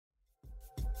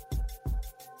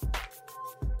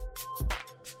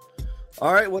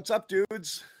All right, what's up,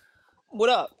 dudes? What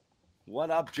up?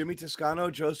 What up? Jimmy Toscano,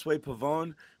 Josue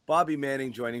Pavone, Bobby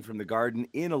Manning joining from the Garden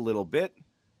in a little bit.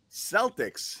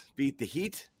 Celtics beat the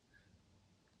Heat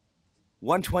I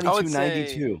would 122-92.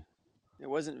 say it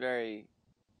wasn't very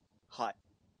hot,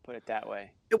 put it that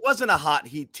way, It wasn't a hot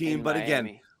Heat team, in but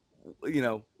again,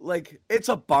 Miami. it's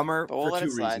a bummer But for we'll let two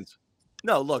it slide. reasons.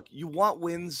 No, look, you want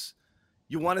wins.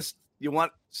 You want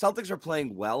Celtics are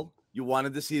playing well. You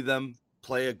wanted to see them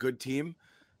play a good team,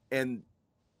 and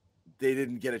they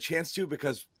didn't get a chance to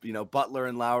because Butler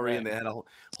and Lowry, and they had a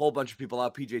whole bunch of people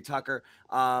out. PJ Tucker.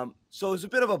 So it was a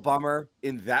bit of a bummer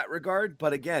in that regard.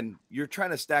 But again, you're trying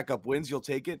to stack up wins, you'll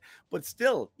take it. But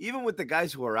still, even with the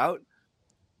guys who are out,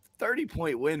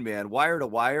 30-point win, man, wire to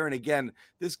wire. And again,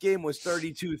 this game was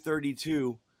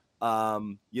 32-32.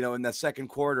 In that second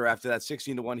quarter after that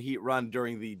 16-1 Heat run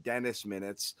during the Dennis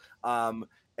minutes. Then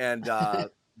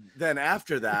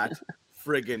after that,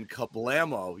 friggin'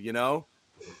 kablamo,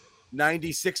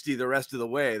 90-60 the rest of the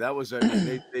way. That was,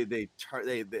 they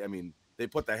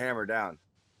put the hammer down.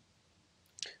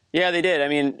 Yeah, they did. I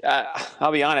mean,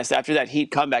 I'll be honest. After that Heat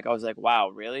comeback, I was like, "Wow,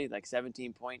 really? Like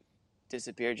 17-point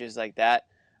disappeared just like that?"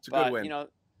 It's a good win.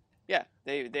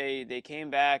 They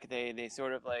came back. They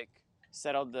sort of like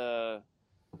settled the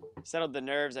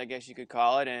nerves, I guess you could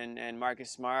call it, and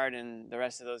Marcus Smart and the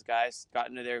rest of those guys got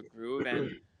into their groove.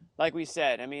 And like we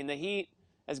said, I mean, the Heat,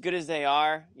 as good as they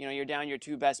are, you're down your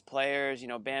two best players.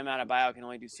 Bam Adebayo can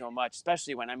only do so much,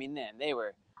 especially when, they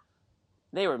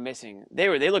were missing.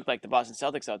 They looked like the Boston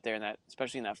Celtics out there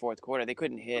especially in that fourth quarter. They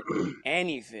couldn't hit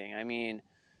anything. I mean,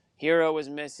 Hero was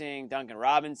missing. Duncan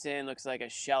Robinson looks like a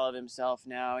shell of himself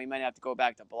now. He might have to go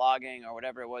back to blogging or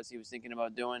whatever it was he was thinking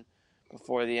about doing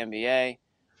before the NBA.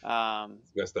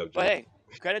 Messed up, but hey,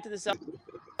 credit to the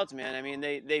Celtics, man. I mean,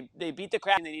 they beat the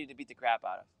crap they needed to beat the crap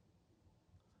out of.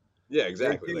 Yeah,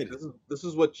 exactly. Like, this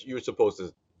is what you're supposed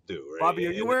to do, right? Bobby,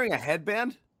 are you wearing a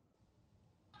headband?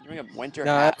 You're wearing a winter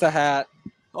No, hat. that's a hat.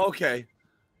 Okay.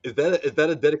 Is that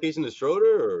a dedication to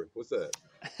Schroeder, or what's that?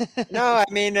 No, I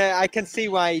mean, I can see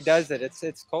why he does it.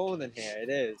 It's cold in here. It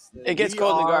is. It gets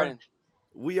cold in the Garden.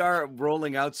 We are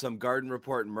rolling out some Garden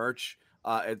Report merch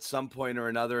at some point or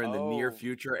another in the near Oh.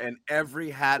 future, and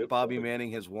every hat Bobby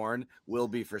Manning has worn will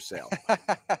be for sale. Yeah,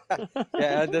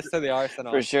 add this to the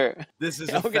arsenal. For sure. This is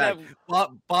a fact.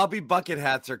 Bobby bucket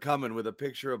hats are coming with a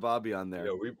picture of Bobby on there.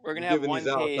 Yeah, we're gonna have one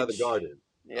these out page. outside the Garden.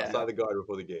 Yeah. Outside the Garden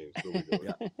before the games.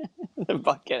 Yeah. The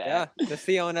bucket hat. Yeah, the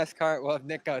CLNS cart will have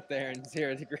Nick out there in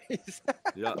 0 degrees.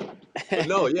 Yeah. But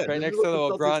no, yeah. Right next to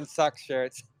the LeBron Sucks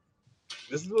shirts.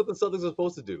 This is what the Celtics are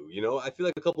supposed to do. I feel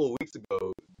like a couple of weeks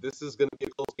ago, this is going to be a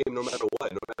close game no matter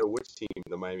what, no matter which team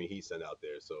the Miami Heat send out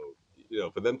there. So,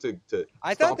 for them to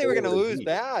I thought they were going to lose Heat,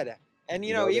 bad. And,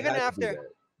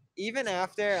 even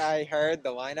after I heard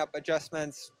the lineup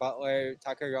adjustments, Butler,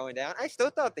 Tucker going down, I still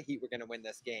thought the Heat were going to win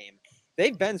this game.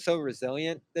 They've been so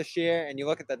resilient this year, and you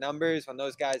look at the numbers when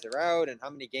those guys are out and how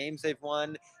many games they've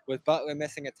won, with Butler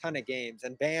missing a ton of games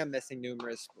and Bam missing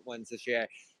numerous ones this year.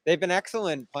 They've been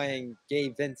excellent playing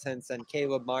Gabe Vincents and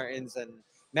Caleb Martins and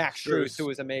Max Strus, who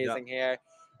was amazing here.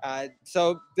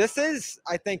 So this is,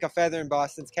 I think, a feather in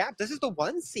Boston's cap. This is the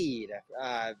 1 seed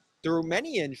through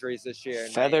many injuries this year.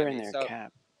 Feather in their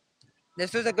cap.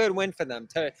 This is a good win for them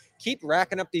to keep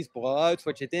racking up these blowouts,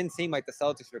 which it didn't seem like the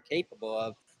Celtics were capable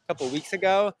of a couple of weeks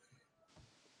ago.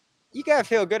 You got to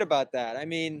feel good about that. I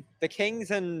mean, the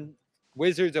Kings and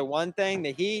Wizards are one thing.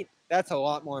 The Heat, that's a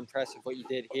lot more impressive what you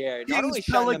did here. Not only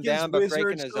shutting them down, but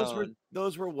breaking his zone.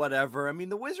 Those were whatever. I mean,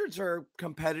 the Wizards are a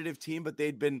competitive team, but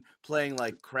they'd been playing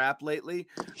like crap lately.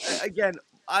 Again,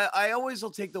 I always will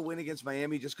take the win against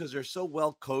Miami just because they're so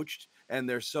well coached and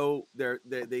they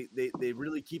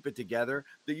really keep it together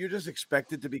that you're just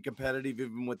expected to be competitive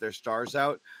even with their stars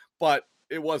out. But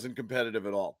it wasn't competitive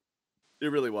at all. It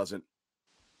really wasn't.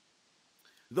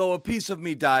 Though a piece of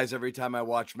me dies every time I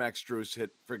watch Max Strus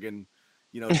hit friggin',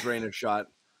 drain a shot.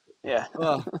 Yeah.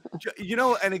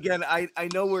 And again, I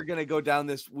know we're going to go down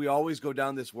this. We always go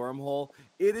down this wormhole.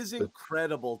 It is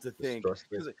incredible to think.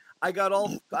 I got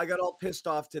all pissed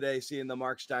off today seeing the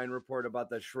Mark Stein report about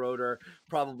the Schroeder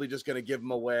probably just going to give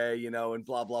him away, and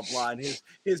blah, blah, blah. And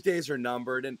his days are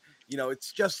numbered. And, it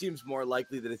just seems more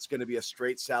likely that it's going to be a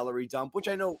straight salary dump, which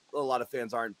I know a lot of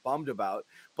fans aren't bummed about.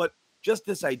 But just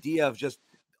this idea of just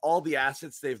all the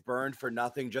assets they've burned for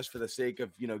nothing just for the sake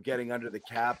of, getting under the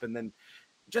cap. And then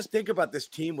just think about this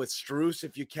team with Strus.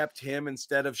 If you kept him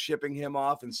instead of shipping him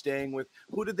off and staying with,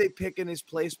 who did they pick in his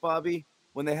place, Bobby,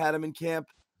 when they had him in camp?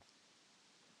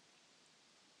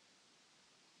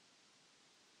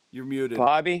 You're muted.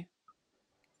 Bobby?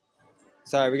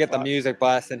 Sorry, we get the music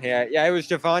blasting here. Yeah, it was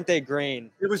Javonte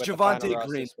Green. It was with the final Javonte roster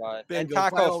Green. spot. And Bingo,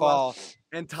 Taco final Fall. roster.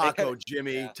 And Taco, could-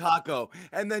 Jimmy, yeah. Taco.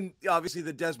 And then obviously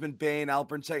the Desmond Bain,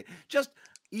 Alpern say just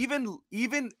even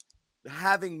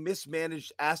having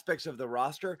mismanaged aspects of the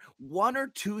roster, one or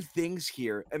two things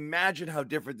here. Imagine how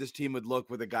different this team would look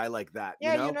with a guy like that.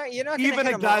 Yeah, you know? you're not even gonna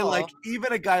a hit guy 'em all.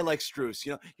 like Strus,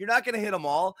 you're not going to hit them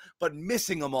all, but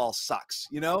missing them all sucks.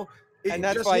 And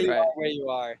that's Just why hitting- you are where you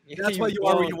are. That's why you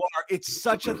are where you are. It's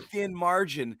such a thin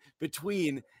margin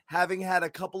between having had a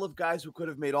couple of guys who could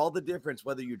have made all the difference,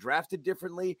 whether you drafted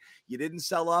differently, you didn't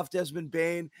sell off Desmond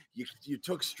Bain, you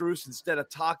took Strus instead of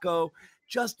Taco.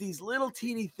 Just these little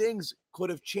teeny things could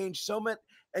have changed so much,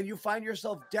 and you find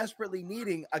yourself desperately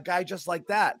needing a guy just like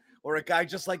that or a guy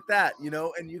just like that,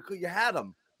 and you had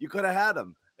him. You could have had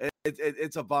him.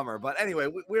 It's a bummer. But anyway,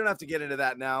 we don't have to get into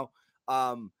that now.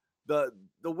 The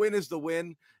win is the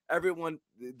win. Everyone,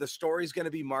 the story's going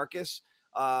to be Marcus.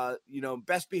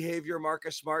 Best behavior,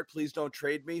 Marcus Smart. Please don't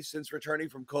trade me. Since returning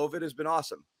from COVID has been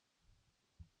awesome.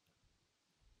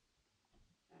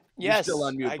 Yes, You're still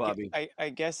on mute, Bobby. I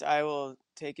guess I will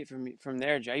take it from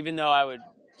there, Joe. Even though I would.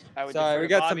 Sorry, we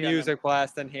got some music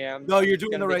blasting here. No, you're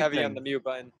doing gonna the be right heavy thing. on the mute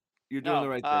button. You're doing the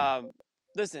right thing.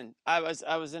 Listen, I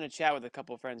was in a chat with a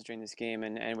couple of friends during this game,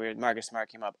 and Marcus Smart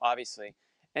came up, obviously,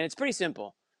 and it's pretty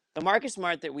simple. The Marcus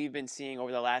Smart that we've been seeing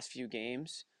over the last few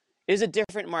games is a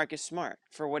different Marcus Smart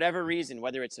for whatever reason,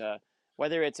 whether it's a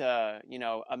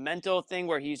a mental thing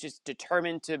where he's just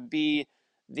determined to be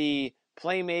the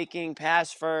playmaking,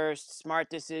 pass first, smart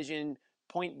decision,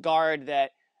 point guard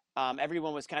that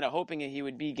everyone was kind of hoping that he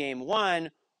would be game one,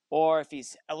 or if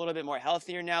he's a little bit more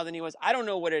healthier now than he was. I don't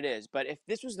know what it is, but if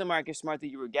this was the Marcus Smart that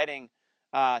you were getting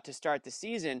to start the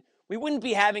season, we wouldn't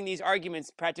be having these arguments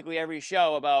practically every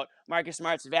show about Marcus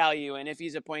Smart's value and if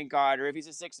he's a point guard or if he's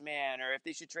a sixth man or if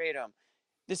they should trade him.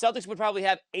 The Celtics would probably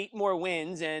have 8 more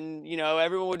wins, and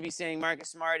everyone would be saying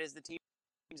Marcus Smart is the team's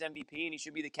MVP and he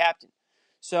should be the captain.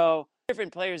 So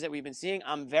different players that we've been seeing,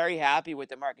 I'm very happy with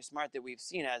the Marcus Smart that we've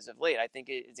seen as of late. I think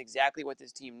it's exactly what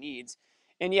this team needs.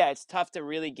 And yeah, it's tough to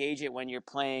really gauge it when you're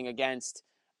playing against,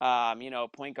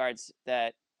 point guards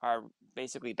that are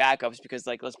basically backups because,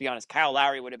 let's be honest, Kyle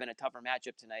Lowry would have been a tougher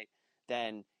matchup tonight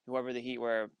than whoever the Heat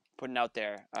were putting out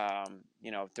there,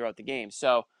 throughout the game.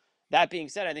 So that being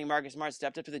said, I think Marcus Smart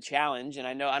stepped up to the challenge. And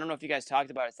I don't know if you guys talked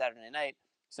about it Saturday night,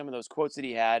 some of those quotes that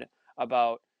he had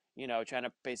about, trying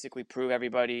to basically prove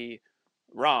everybody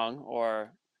wrong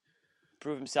or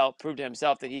prove to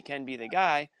himself that he can be the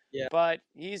guy. Yeah. But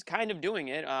he's kind of doing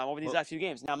it over these last few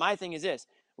games. Now, my thing is this.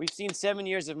 We've seen 7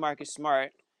 years of Marcus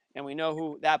Smart, and we know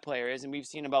who that player is, and we've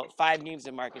seen about 5 games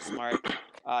of Marcus Smart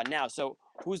now. So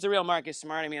who's the real Marcus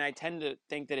Smart? I mean, I tend to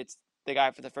think that it's the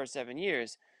guy for the first 7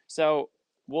 years. So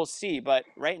we'll see. But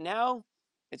right now,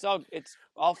 it's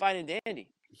all fine and dandy.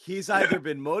 He's either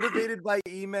been motivated by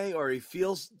Ime or he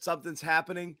feels something's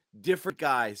happening. Different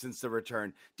guy since the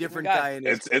return. Different guy in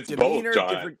his demeanor. Both,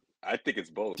 John. I think it's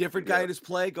both. Different guy in his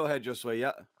play. Go ahead, Josue.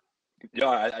 Yeah.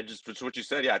 Yeah, I just what you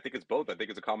said. Yeah, I think it's both. I think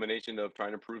it's a combination of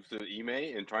trying to prove to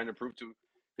Ime and trying to prove to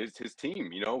his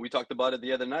team. We talked about it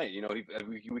the other night.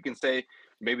 We can say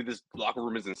maybe this locker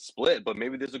room isn't split, but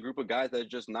maybe there's a group of guys that are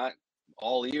just not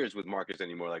all ears with Marcus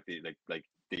anymore, like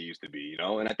they used to be.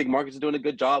 And I think Marcus is doing a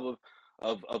good job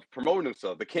of promoting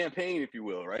himself, the campaign, if you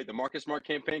will, right? The Marcus Smart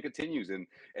campaign continues,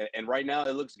 and right now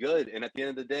it looks good. And at the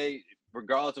end of the day,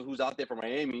 regardless of who's out there for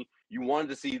Miami, you wanted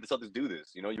to see the Celtics do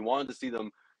this. You wanted to see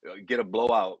them get a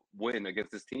blowout win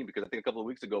against this team, because I think a couple of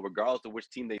weeks ago, regardless of which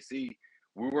team they see,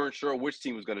 we weren't sure which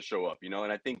team was going to show up. And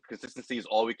I think consistency is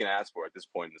all we can ask for at this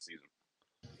point in the season.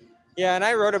 Yeah, and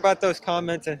I wrote about those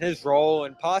comments and his role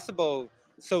and possible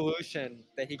solution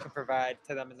that he can provide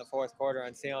to them in the fourth quarter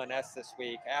on CLNS this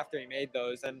week after he made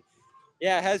those. And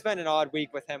yeah, it has been an odd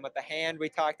week with him with the hand we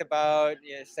talked about,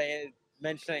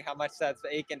 mentioning how much that's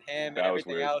aching him and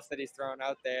everything else that he's thrown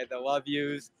out there, the love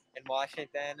yous in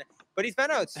Washington. But he's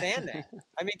been outstanding.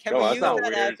 I mean, can we use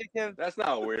that adjective? That's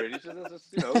not weird. He's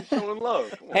just showing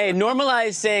love. Hey,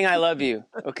 normalize saying I love you,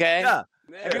 okay? Yeah.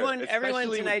 Everyone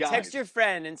tonight, text your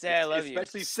friend and say I love you.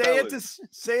 Say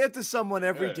it to someone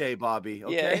every day, Bobby.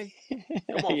 Okay. Yeah.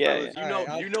 Come on,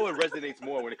 fellas. You know it resonates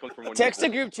more when it comes from one. Text a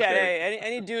group chat. Okay. Hey,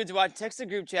 any dudes watch? Text a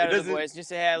group chat of the boys. Just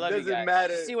say, hey, I love you guys. Doesn't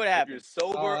matter. See what happens. If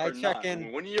you're sober or not. In.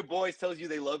 When one of your boys tells you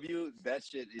they love you, that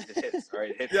shit hits. All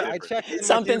right, it hits. I check in.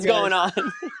 Something's going on.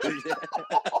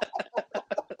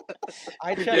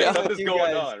 I check something's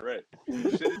going on, right?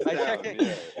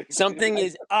 Something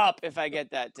is up if I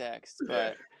get that text.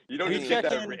 But You don't We need to get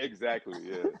check that in. exactly.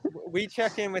 Yeah. We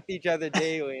check in with each other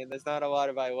daily, and there's not a lot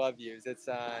of I love yous. It's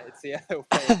the other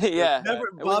way. Yeah. Never,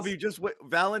 It was Bobby. Just wait.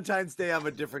 Valentine's Day, I'm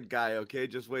a different guy. Okay,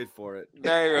 just wait for it.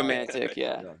 very romantic.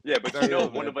 Yeah. Yeah, but Very you know, one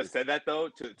romantic. of us said that though.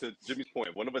 To Jimmy's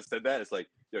point, one of us said that. It's like,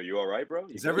 yo, you all right, bro?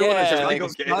 You Is good? everyone Yeah,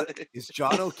 okay? like- Is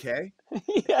John okay?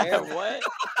 Yeah. What?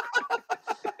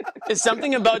 Is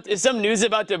some news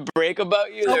about to break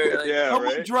about you? They're like, Yeah,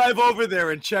 Someone right. drive over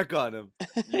there and check on him.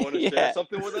 You want to Yeah. share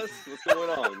something with us? What's going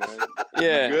on, man?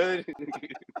 Yeah. You good?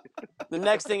 The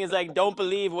next thing is like, don't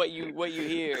believe what you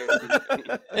hear.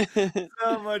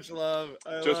 So much love.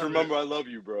 Just remember, I love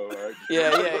you, bro. All right?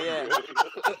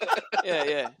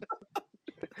 Yeah.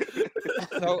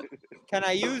 So, can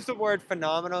I use the word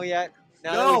phenomenal yet?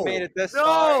 Now that No, we've made it this no.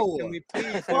 far, can we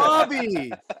please?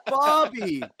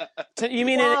 Bobby. You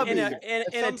mean Bobby. in At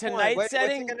a some tonight point, what's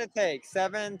setting? it gonna take?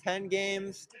 7, 10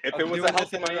 games? If of it was doing a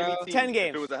healthy this in a Miami row? team, 10 If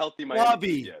games. it was a healthy Miami Bobby,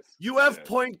 team, yes. you have Yeah.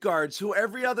 point guards who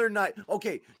every other night.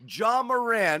 Okay, Ja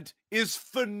Morant is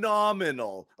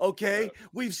phenomenal. Okay, Yeah.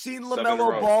 we've seen 7 in a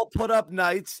LaMelo row. Ball put up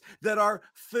nights that are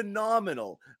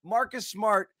phenomenal. Marcus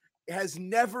Smart has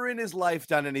never in his life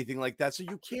done anything like that, so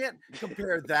you can't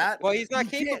compare that. Well, he's not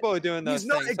You can't- capable of doing those he's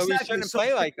not- things, so he exactly, shouldn't so-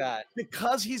 play like that.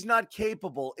 Because he's not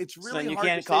capable, it's So really then you hard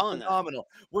can't to say call him that. phenomenal.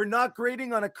 We're not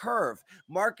grading on a curve.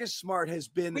 Marcus Smart has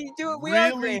been We are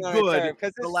really grading on a good curve,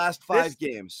 'cause the this- last 5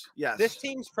 games. Yes. This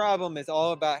team's problem is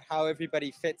all about how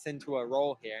everybody fits into a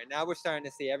role here. And now we're starting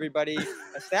to see everybody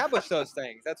establish those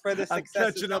things. That's where the I'm success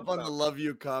is catching up on the love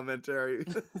you commentary.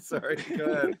 Sorry, go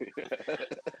ahead.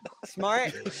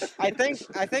 Smart. I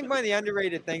think one of the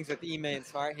underrated things with Ime and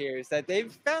Smart here is that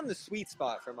they've found the sweet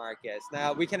spot for Marcus.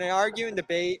 Now we can argue and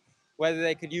debate whether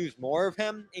they could use more of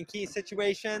him in key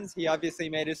situations. He obviously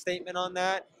made his statement on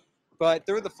that. But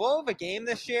through the flow of a game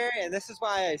this year, and this is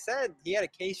why I said he had a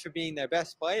case for being their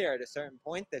best player at a certain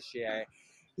point this year,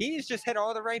 he's just hit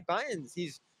all the right buttons.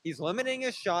 He's limiting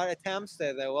his shot attempts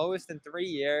to the lowest in 3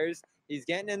 years. He's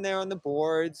getting in there on the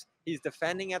boards. He's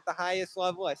defending at the highest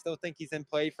level. I still think he's in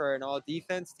play for an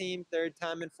all-defense team, 3rd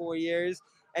time in 4 years.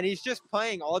 And he's just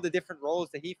playing all the different roles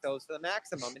that he fills to the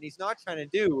maximum. And he's not trying to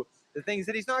do the things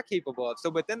that he's not capable of. So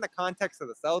within the context of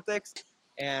the Celtics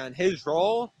and his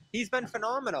role, he's been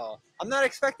phenomenal. I'm not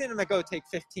expecting him to go take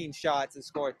 15 shots and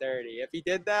score 30. If he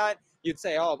did that, you'd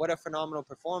say, oh, what a phenomenal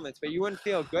performance. But you wouldn't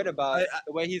feel good about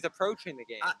the way he's approaching the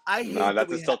game. I hate Nah, that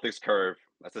that's a Celtics curve.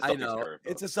 That's a I Celtics know curve.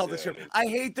 it's a bro. Celtics Yeah, curve. I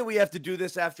hate that we have to do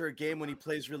this after a game when he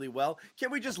plays really well. Can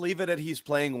we just leave it at he's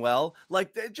playing well?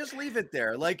 Like, just leave it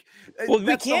there. Like, Well, we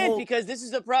that's the can't whole- because this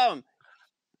is the problem.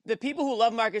 The people who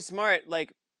love Marcus Smart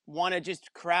like want to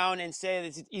just crown and say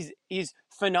that he's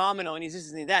phenomenal and he's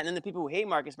this and that, and then the people who hate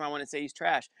Marcus Smart want to say he's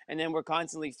trash, and then we're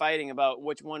constantly fighting about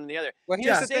which one or the other. Well,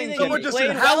 here's Just the say thing, that Someone he just played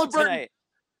said well Halliburton. tonight.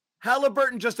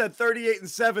 Halliburton just had 38 and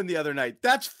 7 the other night.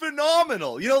 That's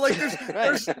phenomenal. You know, like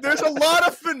Right. there's a lot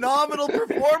of phenomenal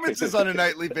performances on a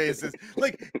nightly basis.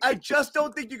 Like, I just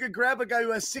don't think you could grab a guy who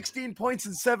has 16 points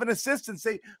and 7 assists and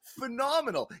say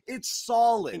phenomenal. It's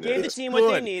solid. He gave the It's team good.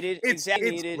 what they needed. It's exactly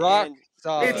needed. rock And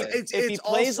solid. if he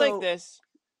plays also, like this,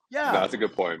 yeah. No, that's a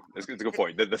good point. It's a good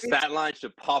point. The stat line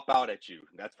should pop out at you.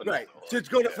 That's Right. phenomenal. So it's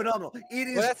going to phenomenal. It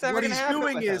is that's never what gonna he's happen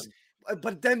doing with is him.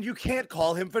 but then you can't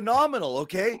call him phenomenal,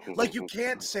 okay? Like, you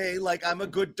can't say like I'm a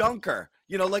good dunker.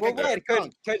 You know, like Well, a good wait,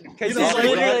 dunk. could You this know, is like-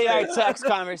 literally our Bobby, text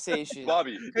conversation.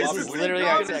 Bobby, This Bobby, is what are literally you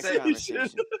our gonna text say? conversation.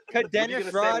 could What are you Dennis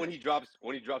gonna say Rod?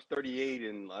 when he drops 38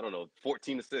 and I don't know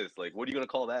 14 assists? Like, what are you gonna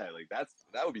call that? Like,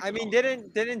 that would be. I mean, phenomenal.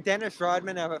 didn't Dennis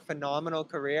Rodman have a phenomenal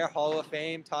career, Hall of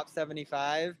Fame, top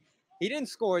 75? He didn't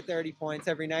score 30 points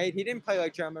every night. He didn't play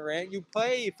like John Morant. You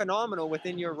play phenomenal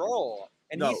within your role,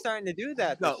 and No. he's starting to do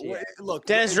that No, this year. look,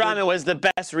 Dennis Rodman was the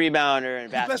best rebounder in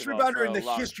the best basketball. rebounder for in a the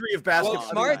long- history of Well, basketball.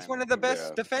 Smart's one of the best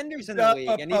Yeah. defenders in the league,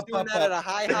 and he's doing that at a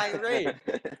high rate.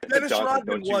 Dennis Johnson, Rodman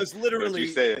don't you- was literally. Don't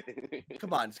you say it.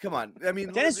 Come on. I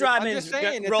mean, Dennis I'm Rodman's just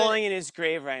saying, it's rolling in his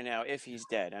grave right now. If he's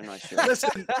dead, I'm not sure.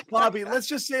 Listen, Bobby, let's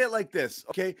just say it like this,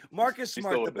 okay? Marcus He's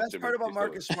Smart, still the with us, best Jimmy. part about He's still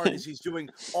Marcus Smart is he's doing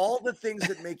all the things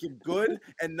that make him good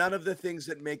and none of the things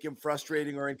that make him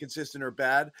frustrating or inconsistent or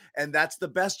bad. And that's the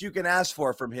best you can ask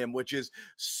for from him, which is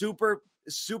super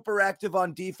active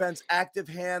on defense, active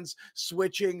hands,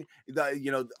 switching.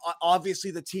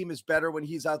 Obviously the team is better when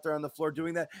he's out there on the floor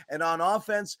doing that. And on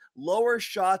offense, lower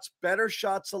shots, better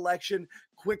shot selection,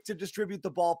 quick to distribute the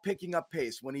ball, picking up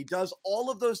pace. When he does all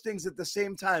of those things at the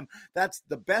same time, that's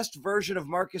the best version of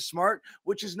Marcus Smart,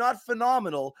 which is not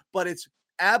phenomenal, but it's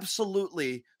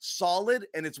absolutely solid,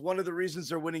 and it's one of the reasons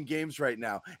they're winning games right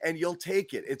now. And you'll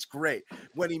take it. It's great.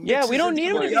 When he Yeah, we mixes don't in need some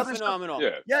him of to the be other stuff- phenomenal. Yeah,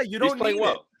 Yeah, you don't he's playing need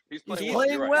well. it. He's He's playing,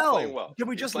 playing You're right. well. He's playing well. Can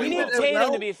we He's just We playing leave need it at Tatum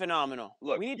well? to be phenomenal.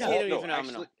 Look, We need yeah, Tatum to no, be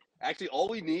phenomenal. actually, all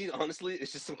we need, honestly,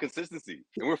 is just some consistency,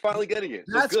 and we're finally getting it.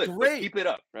 So That's good. But great. keep it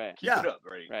up. Right. Keep it up,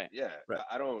 right? Right. Yeah. Right.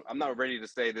 I'm not ready to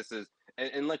say this is,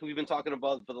 and like we've been talking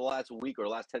about for the last week or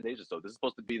last 10 days or so. This is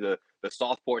supposed to be the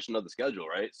soft portion of the schedule,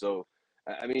 right? So,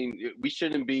 I mean, we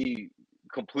shouldn't be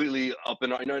completely up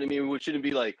and you know what I mean. We shouldn't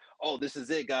be like, oh, this is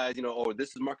it, guys. You know, or this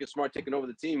is Marcus Smart taking over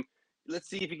the team. Let's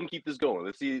see if we can keep this going.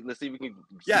 Let's see if we can see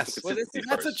Yes, some consistency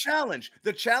that's a first. challenge.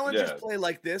 The challenge is Yeah. play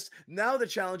like this. Now the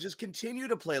challenge is continue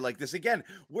to play like this. Again,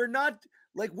 we're not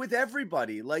like with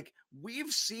everybody. Like we've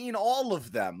seen all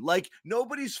of them. Like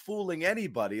nobody's fooling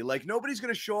anybody. Like nobody's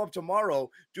going to show up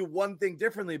tomorrow, do one thing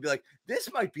differently, and be like, this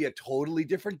might be a totally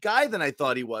different guy than I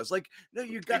thought he was. Like, no,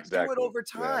 you got to do it Exactly. over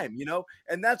time, you know,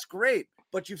 and that's great.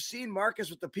 But you've seen Marcus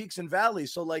with the peaks and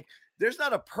valleys. So like, there's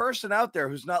not a person out there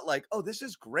who's not like, oh, this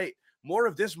is great. More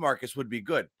of this Marcus would be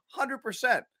good.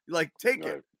 100%. Like, take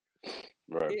it.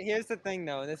 Right. Here's the thing,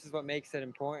 though, and this is what makes it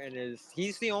important: is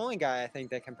he's the only guy I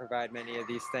think that can provide many of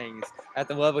these things at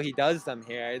the level he does them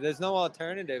here. There's no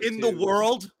alternative In the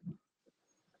world?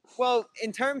 Well,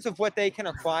 in terms of what they can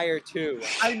acquire too.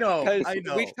 I know.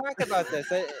 We've talked about this.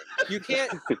 You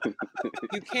can't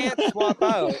swap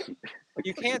out.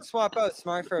 You can't swap out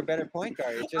Smart for a better point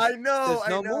guard. It's just, I know.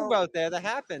 There's no move out there that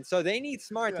happens. So they need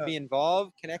Smart to be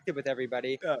involved, connected with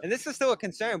everybody. Yeah. And this is still a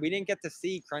concern. We didn't get to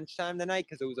see crunch time tonight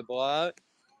because it was a blowout.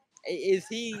 Is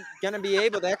he going to be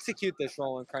able to execute this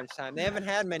role in crunch time? They haven't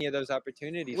had many of those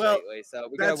opportunities lately. So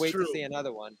we got to wait to see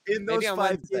another one. In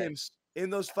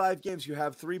those 5 games, you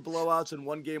have 3 blowouts and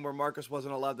 1 game where Marcus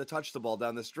wasn't allowed to touch the ball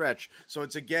down the stretch. So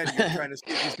it's again, you're trying to see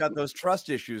if he's got those trust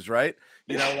issues, right?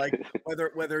 You know, like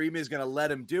whether Ime is going to let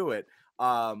him do it.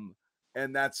 And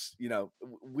that's, you know,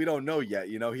 we don't know yet.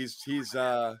 You know, he's.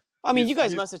 I mean, you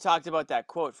guys must have talked about that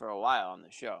quote for a while on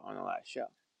the last show.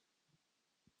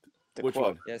 Which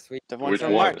one? Yes, the one Which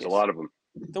from one? Marcus. There's a lot of them.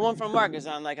 The one from Marcus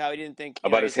on like how he didn't think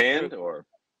about his hand or.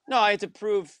 No, I had to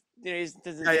prove. You know, he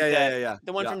doesn't think that. Yeah.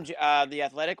 The one from the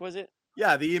Athletic, was it?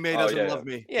 Yeah, the Ime doesn't love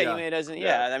me. Yeah, Ime doesn't.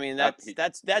 Yeah, I mean that's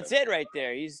it right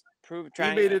there. He's proved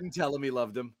trying. Ime didn't tell him he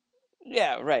loved him.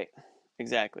 Yeah, right.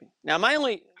 Exactly. Now my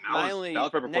only that was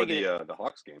right before negative, the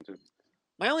Hawks game too.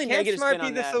 My only Can negative Smart spin be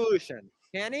on the that. solution?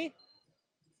 Can he?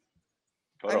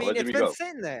 Hold on, let it's Jimmy been go.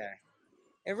 sitting there.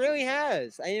 It really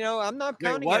has. I'm not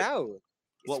counting what? it out.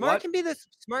 What, Smart what?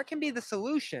 can be the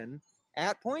solution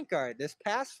at point guard. This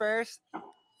pass first,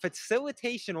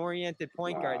 facilitation oriented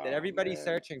point guard that everybody's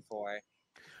searching for.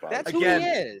 That's who he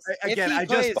is.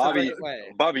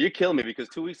 Bobby, you kill me because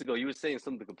 2 weeks ago you were saying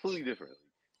something completely different.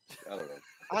 I don't know.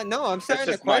 I know. I'm starting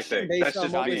to question based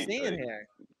on what we're seeing here.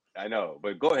 I know,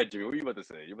 but go ahead, Jimmy. What were you about to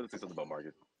say? You're about to say something about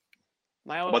Marcus.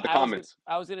 About the comments.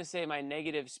 I was gonna say my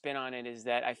negative spin on it is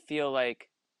that I feel like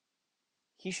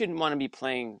he shouldn't want to be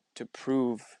playing to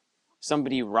prove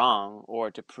somebody wrong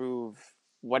or to prove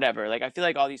whatever. Like I feel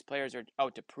like all these players are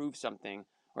out to prove something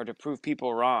or to prove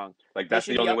people wrong. Like that's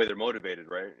the only way they're motivated,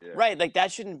 right? Yeah. Right. Like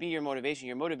that shouldn't be your motivation.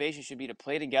 Your motivation should be to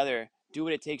play together, do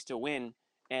what it takes to win,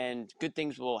 and good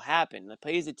things will happen. Like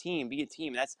play as a team, be a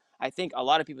team. That's I think a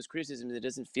lot of people's criticism is it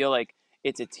doesn't feel like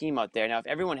it's a team out there. Now, if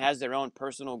everyone has their own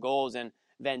personal goals and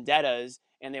vendettas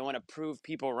and they want to prove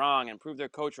people wrong and prove their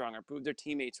coach wrong or prove their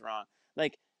teammates wrong,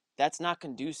 like that's not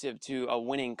conducive to a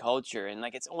winning culture. And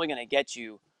like it's only going to get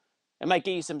you, it might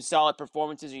get you some solid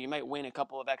performances or you might win a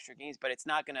couple of extra games, but it's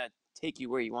not going to take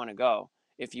you where you want to go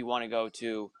if you want to go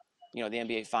to, you know, the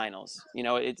NBA finals. You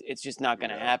know, it's just not going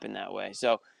to happen that way.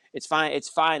 So it's fine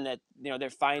that, you know,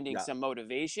 they're finding some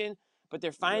motivation, but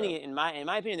they're finding it in my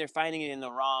opinion, they're finding it in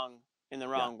the wrong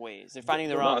ways. They're finding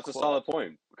the wrong. That's a solid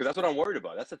point because that's what I'm worried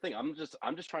about. That's the thing. I'm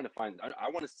just trying to find. I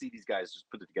want to see these guys just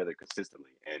put it together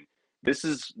consistently, and this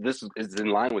is in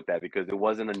line with that because it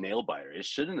wasn't a nail biter. It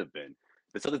shouldn't have been.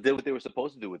 The Celtics did what they were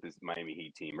supposed to do with this Miami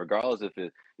Heat team, regardless if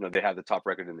they have the top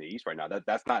record in the East right now.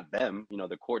 That's not them. You know,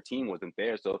 the core team wasn't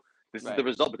there, so this is the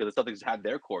result because the Celtics had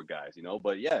their core guys. You know,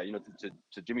 but yeah, you know,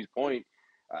 to Jimmy's point.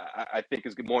 I think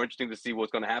it's more interesting to see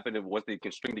what's going to happen once they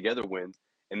can string together wins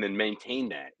and then maintain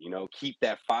that, you know, keep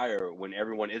that fire when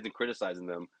everyone isn't criticizing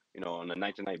them, you know, on a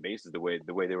night-to-night basis, the way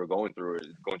they were going through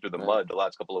the mud the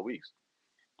last couple of weeks.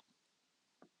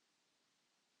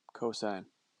 Cosign.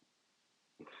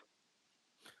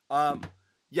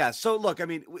 Yeah. So look, I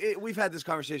mean, we've had this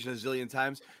conversation a zillion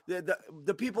times.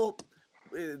 The people.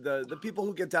 The people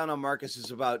who get down on Marcus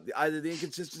is about either the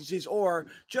inconsistencies or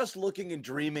just looking and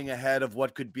dreaming ahead of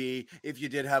what could be if you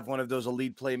did have one of those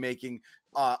elite playmaking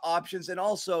options. And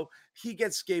also he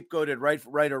gets scapegoated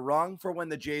right or wrong for when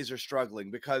the Jays are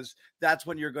struggling, because that's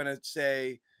when you're going to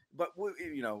say,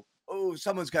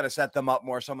 someone's got to set them up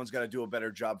more. Someone's got to do a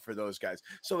better job for those guys.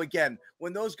 So again,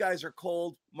 when those guys are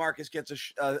cold, Marcus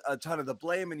gets a ton of the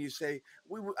blame, and you say,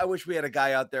 I wish we had a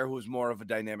guy out there who's more of a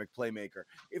dynamic playmaker.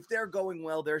 If they're going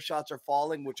well, their shots are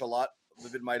falling, which a lot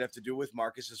of it might have to do with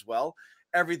Marcus as well.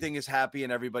 Everything is happy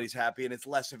and everybody's happy, and it's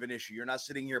less of an issue. You're not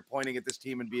sitting here pointing at this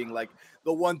team and being like,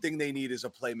 the one thing they need is a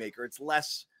playmaker. It's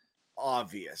less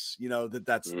obvious,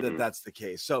 that's the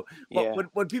case. So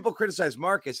when people criticize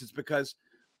Marcus, it's because,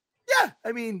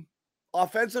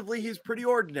 offensively, he's pretty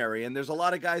ordinary, and there's a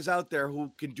lot of guys out there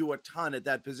who can do a ton at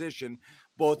that position,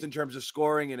 both in terms of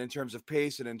scoring and in terms of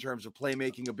pace and in terms of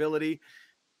playmaking ability.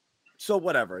 So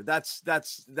whatever, that's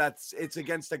it's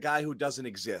against a guy who doesn't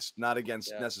exist, not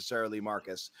against necessarily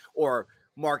Marcus or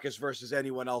Marcus versus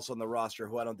anyone else on the roster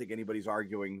who I don't think anybody's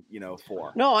arguing,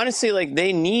 for. No, honestly, like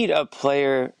they need a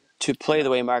player to play the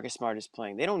way Marcus Smart is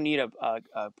playing. They don't need a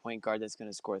point guard that's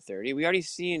going to score 30. We already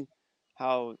seen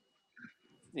how,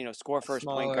 score first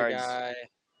point guards. Guy.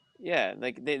 Yeah,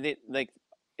 like they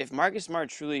if Marcus Smart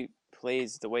truly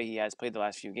plays the way he has played the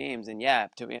last few games, then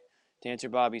to answer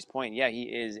Bobby's point, he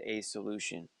is a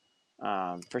solution,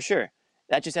 for sure.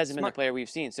 That just hasn't been the player we've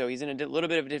seen. So he's in a little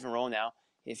bit of a different role now.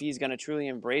 If he's going to truly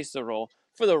embrace the role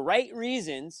for the right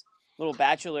reasons, little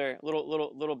bachelor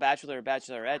or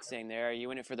bachelorette saying there, are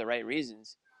you in it for the right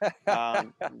reasons?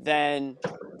 Then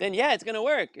it's going to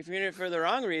work. If you're in it for the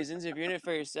wrong reasons, if you're in it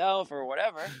for yourself or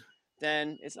whatever,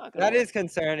 then it's not going to work. That is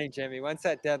concerning, Jimmy. Once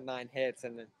that deadline hits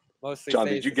and mostly John,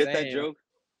 did you get that joke?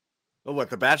 Oh,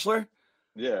 what, The Bachelor?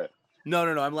 Yeah. No.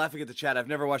 I'm laughing at the chat. I've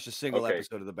never watched a single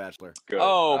episode of The Bachelor. Good.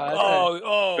 You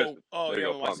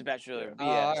haven't watched The Bachelor.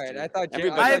 All right. I thought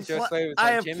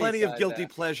I have plenty of guilty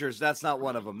pleasures. That's not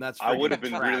one of them. That's I would have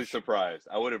been trash. really surprised.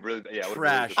 I would have really,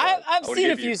 trash. I've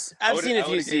seen a few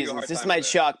seasons. This might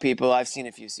shock people. I've seen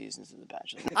a few seasons of The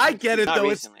Bachelor. I get it though.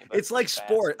 Recently, it's like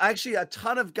sport. Actually, a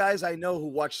ton of guys I know who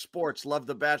watch sports love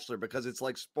The Bachelor because it's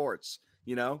like sports.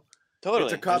 Totally.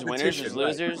 It's a competition. There's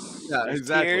winners, there's losers. Yeah, there's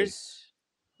exactly. Tears.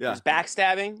 Yeah. There's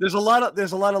backstabbing. There's a lot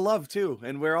of love too,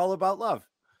 and we're all about love.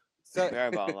 So we are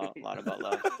about a lot about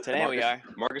love. Today we are.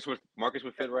 Marcus would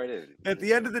fit right in. At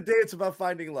the end of the day, it's about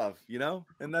finding love,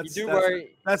 and that's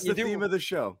the theme of the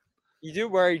show. You do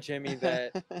worry, Jimmy,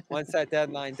 that once that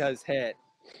deadline does hit,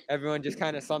 everyone just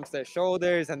kind of slumps their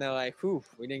shoulders and they're like, "Whew,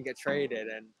 we didn't get traded."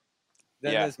 And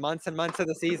then there's months and months of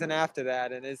the season after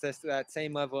that, and is this that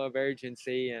same level of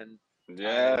urgency and.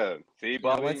 Yeah, see,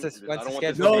 Bobby.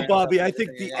 Bobby. I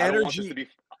think the energy.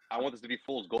 I want this to be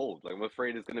fool's gold. Like I'm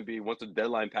afraid it's going to be once the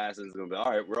deadline passes, it's going to be all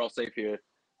right. We're all safe here.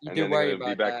 You do worry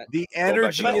about that. The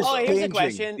energy is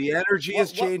changing. The energy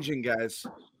is changing, guys.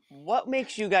 What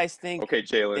makes you guys think? Okay,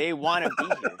 Jalen. They want to be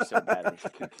here so badly.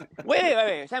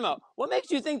 Wait. Time out. What makes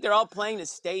you think they're all playing to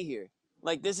stay here?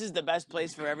 Like this is the best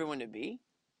place for everyone to be?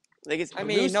 Like it's.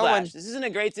 This isn't a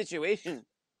great situation.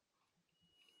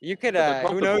 You could,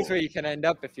 who knows where you can end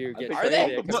up if you get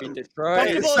traded. It could be Detroit.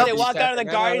 They walk out of the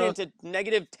garden into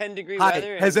negative 10-degree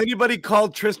weather. Has anybody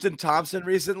called Tristan Thompson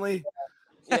recently?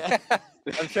 Yeah.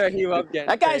 I'm sure he loved getting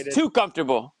That guy's traded. too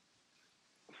comfortable.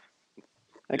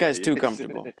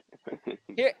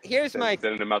 Here's my...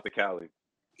 Sending him out to Cali.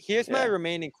 Here's my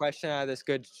remaining question out of this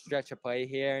good stretch of play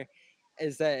here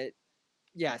is that,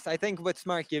 yes, I think what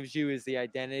Smart gives you is the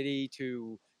identity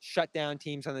to shut down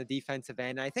teams on the defensive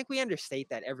end. And I think we understate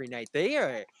that every night. They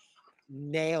are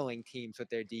nailing teams with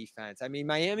their defense. I mean,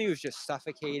 Miami was just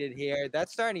suffocated here.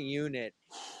 That starting unit,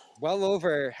 well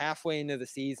over halfway into the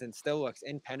season, still looks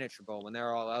impenetrable when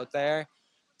they're all out there.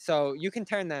 So you can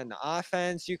turn that into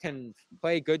offense. You can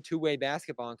play good two-way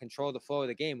basketball and control the flow of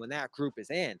the game when that group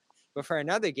is in. But for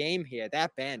another game here,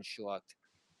 that bench looked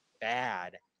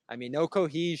bad. I mean, no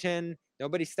cohesion.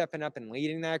 Nobody stepping up and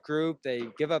leading that group. They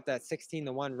give up that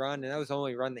 16-1 run, and that was the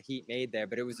only run the Heat made there,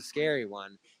 but it was a scary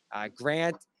one.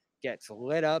 Grant gets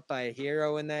lit up by a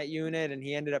hero in that unit, and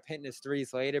he ended up hitting his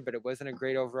threes later, but it wasn't a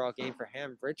great overall game for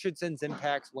him. Richardson's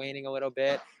impact's waning a little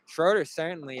bit. Schroeder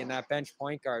certainly in that bench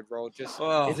point guard role just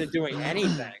isn't doing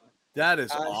anything. That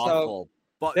is awful.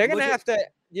 But they're gonna have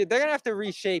to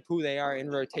reshape who they are in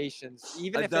rotations,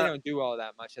 even if they don't do all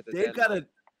that much at the deadline.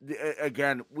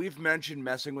 Again, we've mentioned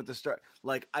messing with the start.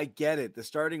 Like, I get it. The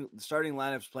starting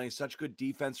lineup's playing such good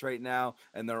defense right now,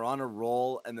 and they're on a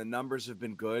roll, and the numbers have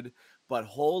been good. But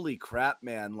holy crap,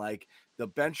 man! Like the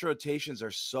bench rotations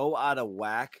are so out of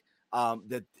whack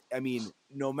that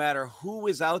no matter who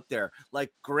is out there,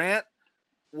 like Grant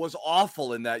was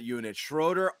awful in that unit.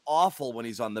 Schroeder awful when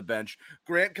he's on the bench.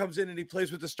 Grant comes in and he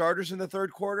plays with the starters in the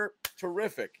third quarter.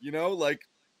 Terrific,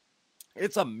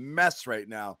 It's a mess right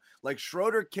now. Like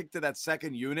Schroeder kick to that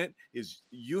second unit is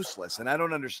useless, and I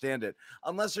don't understand it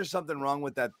unless there's something wrong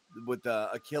with that with the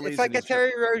Achilles. It's like a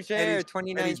Terry Rozier and he's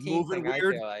 2019 moving thing, I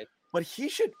weird. feel like. But he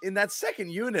should, in that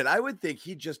second unit, I would think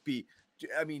he'd just be.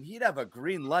 I mean, he'd have a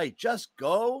green light. Just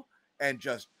go and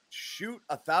just shoot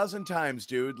 1,000 times,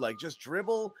 dude. Like just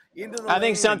dribble into the. I think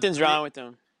lane something's and wrong with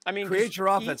him. I mean, create your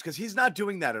offense because he's not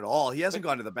doing that at all. He hasn't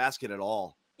gone to the basket at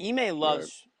all. Ime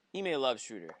loves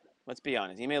Schroeder. Let's be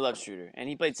honest. Ime loves Schroeder, and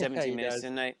he played 17 minutes does.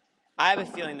 tonight. I have a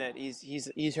feeling that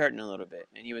he's hurting a little bit,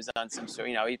 and he was on some sort.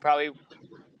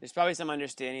 There's probably some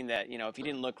understanding that if he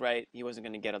didn't look right, he wasn't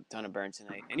going to get a ton of burn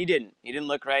tonight, and he didn't. He didn't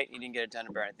look right. He didn't get a ton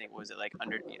of burn.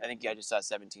 I think I just saw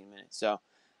 17 minutes. So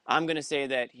I'm going to say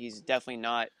that he's definitely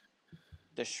not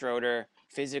the Schroeder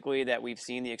physically that we've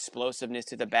seen, the explosiveness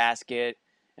to the basket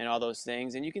and all those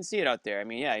things, and you can see it out there. I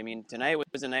mean, tonight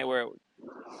was a night where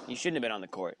he shouldn't have been on the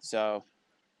court. So,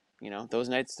 those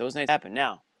nights happen.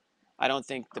 Now, I don't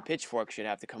think the pitchfork should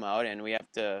have to come out and we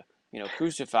have to,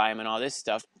 crucify him and all this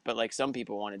stuff. But like some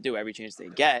people want to do every chance they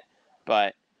get.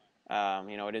 But,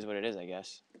 it is what it is, I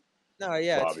guess. No,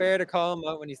 yeah, Bobby. It's fair to call him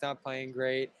out when he's not playing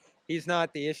great. He's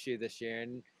not the issue this year,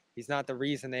 and he's not the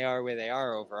reason they are where they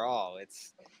are overall.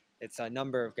 It's a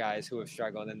number of guys who have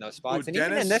struggled in those spots, and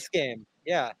even in this game,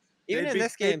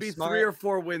 They'd be 3 or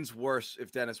 4 wins worse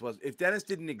if Dennis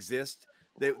didn't exist.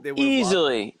 They would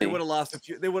easily. They would have lost a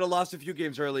few. They would have lost a few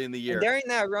games early in the year. And during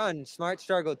that run, Smart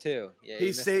struggled too. Yeah,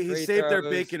 he saved their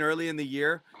bacon early in the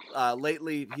year.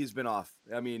 Lately, he's been off.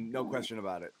 I mean, no question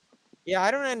about it. Yeah,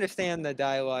 I don't understand the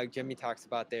dialogue Jimmy talks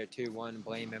about there too. One,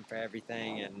 blame him for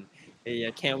everything, and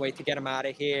can't wait to get him out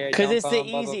of here. Because it's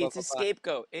it's a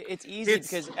scapegoat. It's easy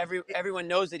because everyone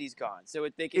knows that he's gone, so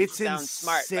they can sound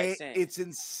smart by saying. It's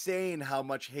insane how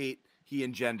much hate he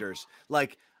engenders.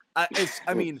 Like, he's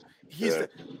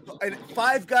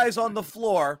 5 guys on the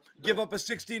floor give up a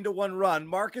 16-1 run.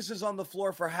 Marcus is on the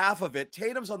floor for half of it.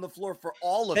 Tatum's on the floor for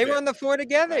all of it. They were on the floor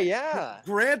together, yeah.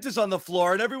 Grant is on the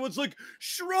floor, and everyone's like,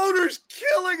 Schroeder's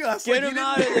killing us. Get him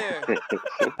out of there.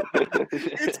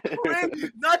 It's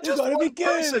crazy. Not just one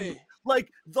person.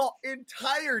 Like the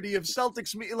entirety of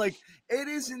Celtics, like it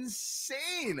is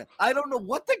insane. I don't know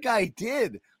what the guy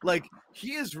did. Like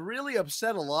he has really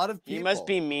upset a lot of people. He must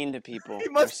be mean to people. He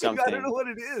must or something. I don't know what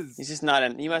it is. He's just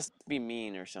not. He must be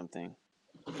mean or something.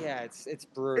 Yeah, it's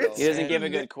brutal. He doesn't give a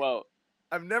good quote.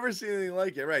 I've never seen anything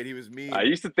like it. Right? He was mean. I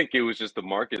used to think it was just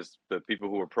the people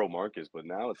who were pro Marcus, but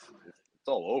now it's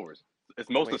all over. It's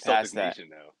most of Celtics Nation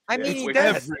now. I mean, he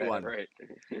does everyone, right?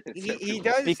 He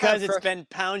does because it's been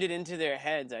pounded into their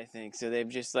heads. I think so. They've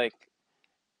just they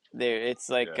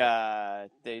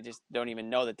just don't even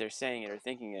know that they're saying it or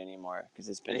thinking it anymore because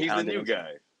it's been. And he's the new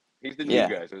guy. He's the new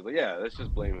guy. So it's like, let's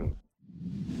just blame him.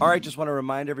 All right, just want to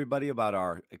remind everybody about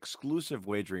our exclusive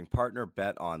wagering partner,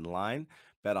 Bet Online.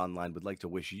 Bet Online would like to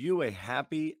wish you a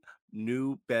happy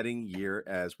new betting year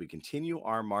as we continue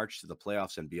our march to the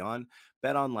playoffs and beyond.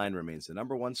 Bet Online remains the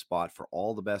 #1 spot for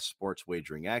all the best sports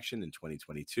wagering action in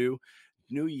 2022.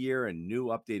 New year and new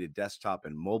updated desktop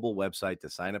and mobile website to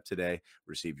sign up today.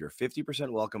 Receive your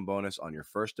 50% welcome bonus on your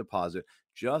first deposit.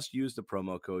 Just use the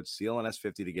promo code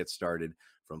CLNS50 to get started.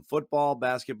 From football,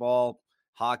 basketball,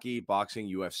 hockey, boxing,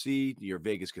 UFC, your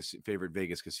favorite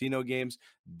Vegas casino games.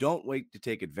 Don't wait to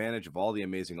take advantage of all the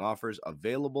amazing offers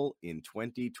available in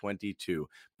 2022.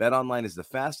 BetOnline is the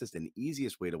fastest and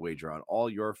easiest way to wager on all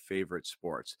your favorite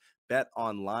sports.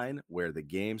 BetOnline, where the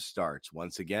game starts.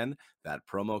 Once again, that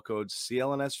promo code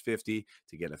CLNS50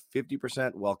 to get a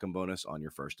 50% welcome bonus on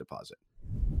your first deposit.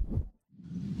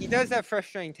 He does have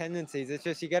frustrating tendencies. It's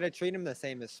just you got to treat him the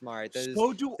same as Smart.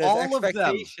 So do all of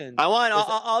them. I want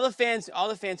all the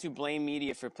fans who blame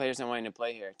media for players not wanting to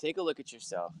play here. Take a look at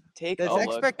yourself. Take a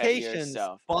look at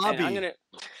yourself.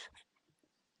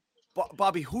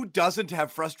 Bobby, who doesn't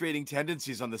have frustrating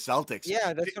tendencies on the Celtics?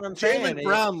 Yeah, that's what I'm saying. Jaylen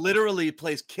Brown literally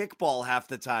plays kickball half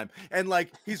the time, and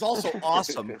he's also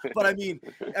awesome. But I mean,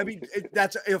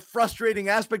 that's a frustrating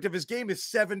aspect of his game. Is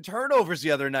 7 turnovers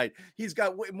the other night. He's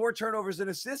got more turnovers than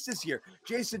assists this year.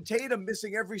 Jason Tatum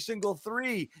missing every single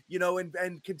 3,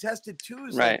 and contested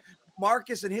 2s. Right. Like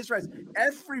Marcus and his rise.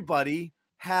 Everybody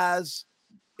has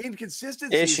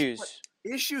inconsistencies.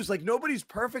 Issues. Like nobody's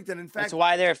perfect, and in fact, that's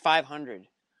why they're at 500.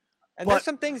 And there's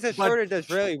some things that Schroeder does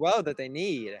really well that they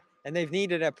need, and they've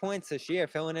needed at points this year,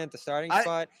 filling in at the starting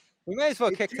spot. We might as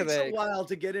well kick to the. It takes a while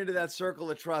to get into that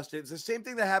circle of trust. It's the same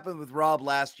thing that happened with Rob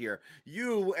last year.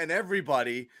 You and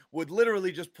everybody would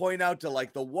literally just point out to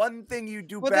the one thing you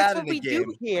do bad in a game. That's what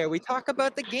we do here. We talk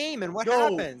about the game and what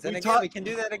happens, and again, we can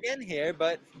do that again here,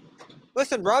 but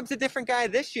Listen, Rob's a different guy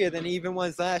this year than he even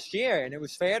was last year, and it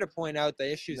was fair to point out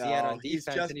the issues he had on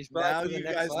defense, and he's brought to the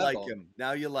next level. Like him.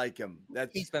 Now you like him.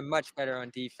 He's been much better on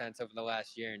defense over the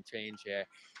last year and change here.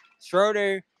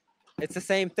 Schroeder, it's the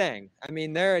same thing. I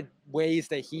mean, there are ways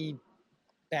that he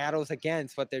battles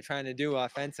against what they're trying to do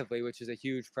offensively, which is a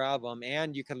huge problem.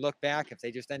 And you can look back if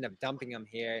they just end up dumping him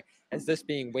here as this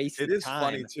being wasted time. It is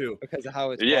funny too because of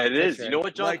how it's it is. You know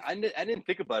what, John? I didn't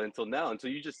think about it until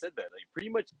you just said that. Like pretty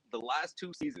much the last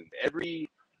 2 seasons, every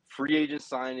free agent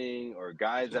signing or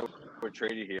guys that were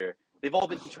traded here, they've all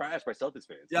been trashed by Celtics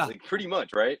fans. Yeah, like pretty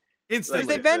much, right? Instantly,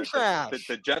 they've been trashed.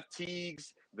 The Jeff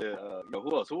Teagues,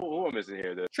 who else? Who am I missing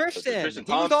here? Tristan. Tristan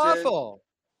He was awful.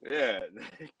 Yeah,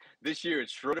 this year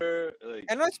it's Schroeder. Like,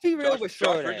 and let's be real with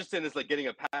Schroeder. Josh Richardson is like getting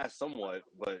a pass somewhat,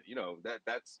 but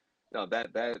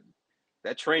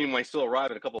that train might still arrive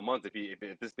in a couple of months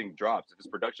if this thing drops, if his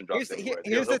production drops.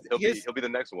 He'll be the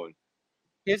next one.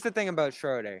 Here's the thing about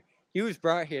Schroeder. He was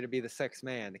brought here to be the 6th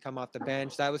man, to come off the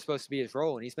bench. That was supposed to be his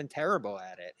role, and he's been terrible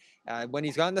at it. When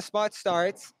he's gotten the spot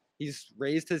starts, he's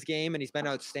raised his game, and he's been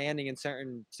outstanding in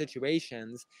certain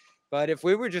situations. But if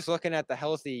we were just looking at the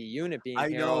healthy unit being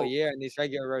here all year and these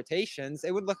regular rotations,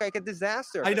 it would look like a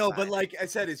disaster. I know, but like I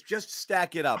said, it's just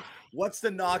stack it up. What's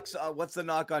the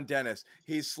knock on Dennis?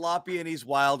 He's sloppy and he's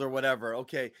wild or whatever.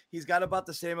 Okay, he's got about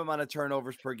the same amount of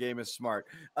turnovers per game as Smart.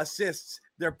 Assists,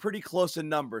 they're pretty close in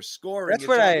numbers. Scoring, that's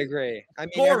what I agree. I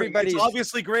mean, everybody's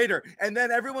obviously greater. And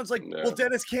then everyone's like, well,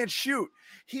 Dennis can't shoot.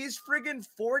 He's friggin'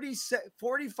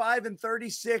 45 and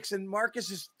 36, and Marcus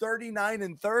is 39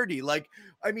 and 30. Like,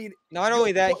 I mean, not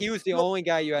only that, he was the only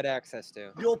guy you had access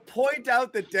to. You'll point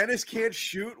out that Dennis can't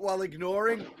shoot while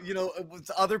ignoring,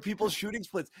 other people's shooting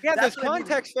splits. Yeah, there's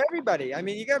context for everybody. I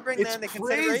mean, you got to bring that into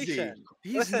consideration.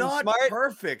 He's not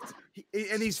perfect,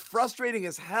 and he's frustrating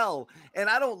as hell. And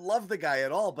I don't love the guy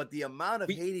at all, but the amount of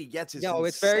hate he gets is insane.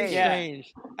 It's very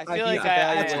strange. I feel like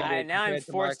I'm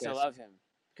forced to love him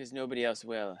because nobody else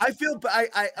will. I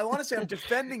want to say I'm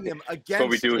defending him against. What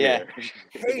we do here.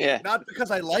 Hate, not because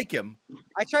I like him.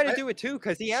 I try to do it too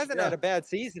because he hasn't had a bad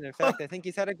season. In fact, I think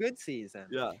he's had a good season.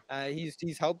 Yeah.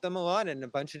 He's helped them a lot in a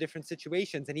bunch of different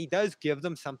situations, and he does give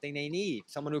them something they need.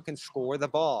 Someone who can score the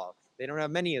ball. They don't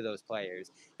have many of those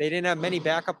players. They didn't have many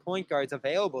backup point guards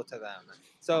available to them.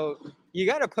 So you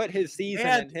got to put his season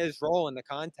and his role in the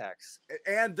context.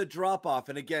 And the drop off.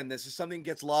 And again, this is something that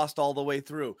gets lost all the way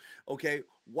through. Okay.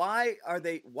 Why are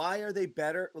they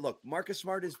better? Look, Marcus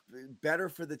Smart is better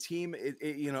for the team.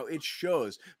 It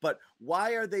shows, but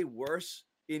why are they worse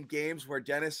in games where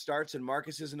Dennis starts and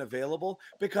Marcus isn't available?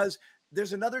 Because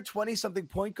there's another 20-something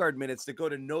point guard minutes that go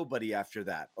to nobody after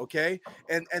that, okay?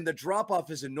 And the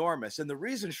drop-off is enormous. And the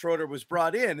reason Schroeder was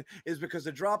brought in is because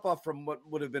the drop-off from what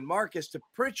would have been Marcus to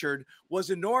Pritchard was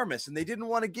enormous, and they didn't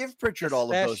want to give Pritchard all of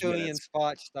those minutes. Especially in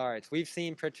spot starts. We've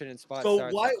seen Pritchard in spot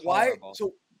starts.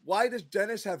 So why does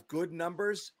Dennis have good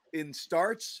numbers in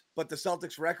starts, but the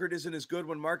Celtics record isn't as good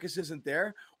when Marcus isn't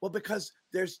there? Well, because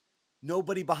there's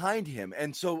nobody behind him,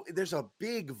 and so there's a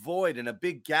big void and a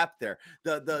big gap there.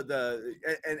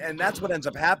 And that's what ends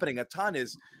up happening a ton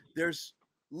is there's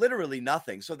literally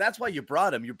nothing. So that's why you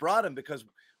brought him. You brought him because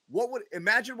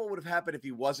imagine what would have happened if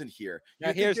he wasn't here.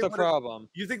 Now here's the problem.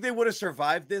 You think they would have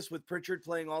survived this with Pritchard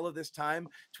playing all of this time,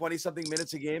 20-something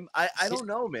minutes a game? I don't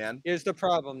know, man. Here's the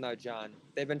problem though, John.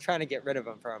 They've been trying to get rid of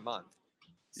him for a month.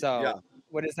 So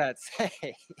what does that say?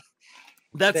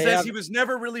 That says he was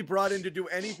never really brought in to do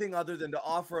anything other than to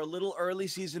offer a little early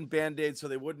season Band-Aid so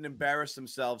they wouldn't embarrass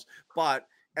themselves. But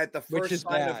at the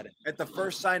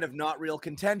first sign of not real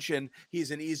contention,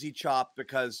 he's an easy chop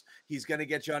because he's going to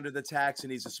get you under the tax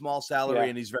and he's a small salary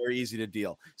and he's very easy to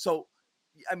deal. So,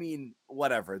 I mean,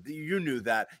 whatever. You knew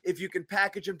that. If you can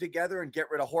package them together and get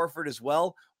rid of Horford as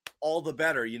well, all the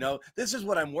better. This is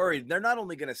what I'm worried. They're not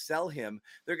only going to sell him,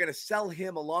 they're going to sell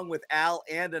him along with Al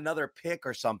and another pick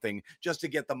or something just to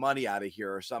get the money out of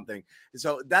here or something.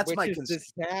 So that's my concern.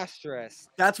 Disastrous.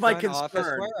 That's my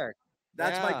concern.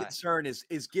 That's my concern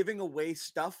is giving away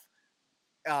stuff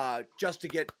just to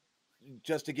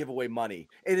give away money.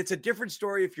 And it's a different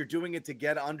story if you're doing it to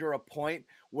get under a point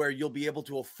where you'll be able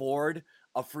to afford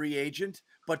a free agent,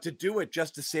 but to do it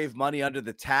just to save money under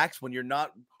the tax when you're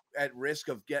not at risk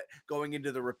of going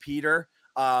into the repeater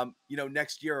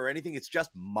next year or anything, it's just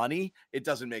money. It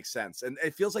doesn't make sense. And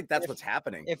it feels like that's what's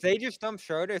happening. If they just dump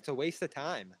Schroeder, it's a waste of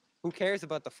time. Who cares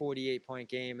about the 48-point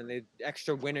game and the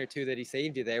extra win or two that he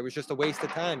saved you there? It was just a waste of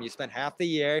time. You spent half the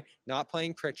year not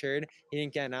playing Pritchard. He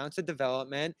didn't get an ounce of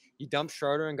development. You dumped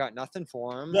Schroeder and got nothing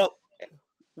for him. Well,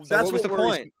 what was the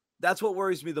point? That's what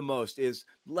worries me the most is,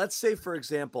 let's say, for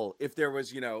example, if there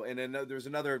was, and then there's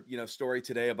another, story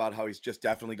today about how he's just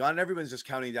definitely gone and everyone's just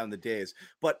counting down the days.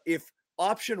 But if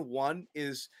option one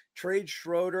is trade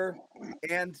Schroeder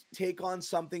and take on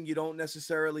something you don't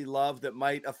necessarily love that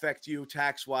might affect you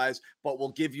tax wise, but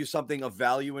will give you something of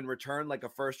value in return, like a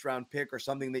first round pick or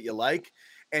something that you like.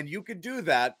 And you could do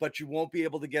that, but you won't be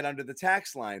able to get under the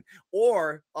tax line.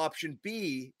 Or option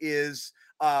B is,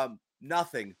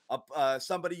 nothing.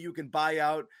 Somebody you can buy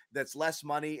out that's less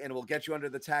money and will get you under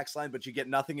the tax line, but you get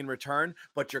nothing in return,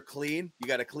 but you're clean. You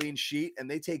got a clean sheet, and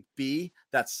they take B.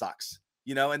 That sucks.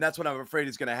 And that's what I'm afraid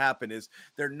is going to happen is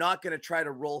they're not going to try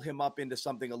to roll him up into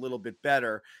something a little bit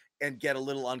better and get a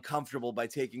little uncomfortable by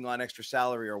taking on extra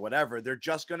salary or whatever. They're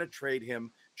just going to trade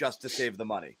him just to save the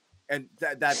money. And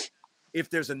that if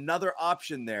there's another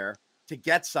option there to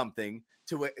get something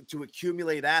to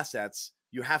accumulate assets,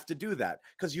 you have to do that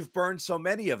because you've burned so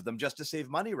many of them just to save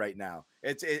money right now.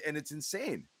 It's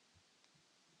insane.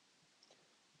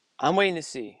 I'm waiting to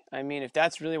see. I mean, if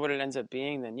that's really what it ends up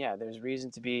being, then yeah, there's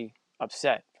reason to be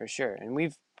upset for sure. And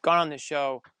we've gone on the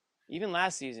show, even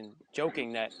last season,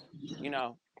 joking that,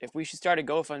 if we should start a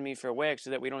GoFundMe for Wick so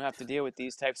that we don't have to deal with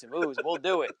these types of moves, we'll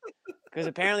do it. Because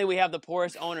apparently we have the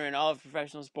poorest owner in all of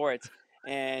professional sports,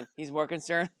 and he's more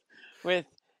concerned with,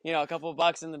 a couple of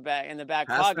bucks in the back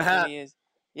pocket than he is.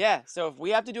 Yeah, so if we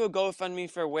have to do a GoFundMe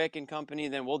for Wick and company,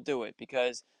 then we'll do it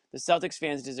because the Celtics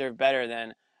fans deserve better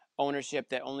than ownership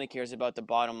that only cares about the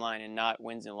bottom line and not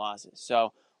wins and losses.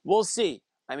 So we'll see.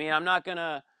 I mean, I'm not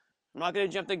gonna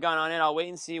jump the gun on it. I'll wait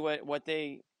and see what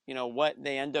they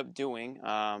end up doing.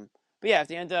 But yeah, if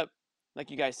they end up,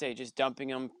 like you guys say, just dumping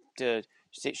them to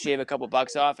shave a couple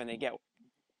bucks off, and they get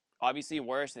obviously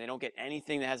worse, and they don't get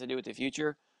anything that has to do with the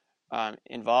future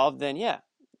involved, then yeah,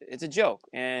 it's a joke.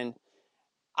 And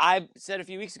I said a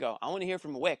few weeks ago, I want to hear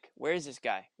from Wick. Where is this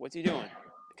guy? What's he doing?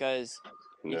 Because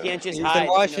you can't just hide. He's in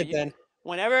Washington.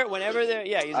 Whenever they're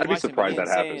he's in I'd be Washington. surprised that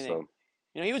happens though.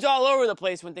 He was all over the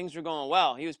place when things were going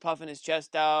well. He was puffing his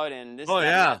chest out and this, and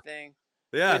that thing.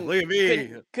 Yeah, look at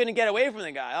me. Couldn't get away from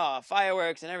the guy. Oh,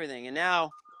 fireworks and everything. And now,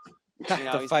 the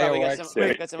he's fireworks.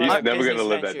 got some He's other never business gonna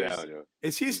live ventures. that down. Yo.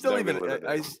 Is he still even?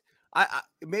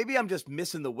 Maybe I'm just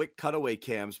missing the Wick cutaway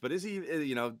cams, but is he?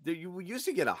 You used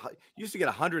to get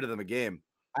 100 of them a game.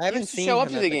 I haven't seen show him up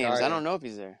to at the games. Garden. I don't know if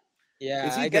he's there. Yeah,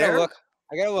 is he I there?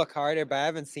 gotta look harder, but I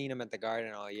haven't seen him at the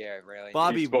Garden all year. Really,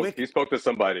 Bobby, he spoke to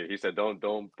somebody. He said, "Don't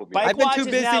put me." I've been too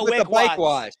busy with the bike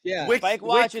watch. Yeah, Bike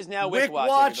watch is now Wick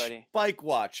watch. Everybody, bike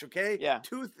watch. Okay. Yeah. Got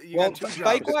two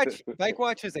jobs. Bike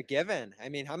watch is a given. I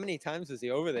mean, how many times was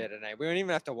he over there tonight? We don't even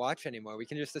have to watch anymore. We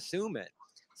can just assume it.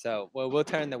 So, we'll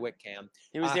turn the Wick cam.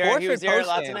 He was there. He was there a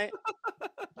lot tonight.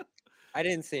 I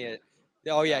didn't see it.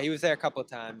 Oh yeah, he was there a couple of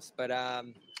times, but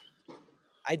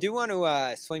I do want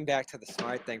to swing back to the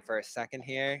Smart thing for a second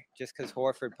here, just because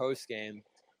Horford postgame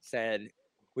said,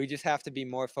 we just have to be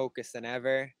more focused than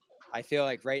ever. I feel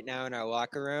like right now in our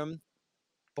locker room,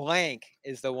 Blank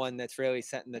is the one that's really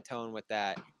setting the tone with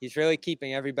that. He's really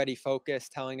keeping everybody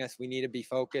focused, telling us we need to be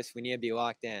focused, we need to be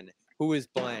locked in. Who is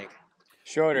Blank?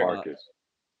 Shorter. Marcus.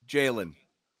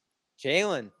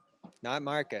 Jalen, not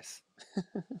Marcus.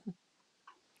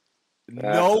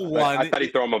 No one. I thought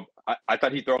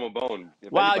he'd throw him a bone.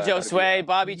 Wow, Josue,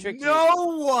 Bobby tricked you.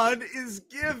 No one is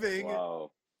giving.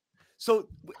 Wow. So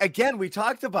again, we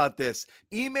talked about this.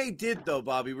 Ime did though,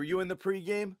 Bobby. Were you in the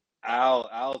pregame?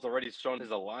 Al's already shown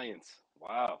his alliance.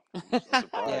 Wow.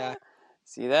 Yeah.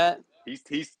 See that? He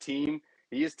is team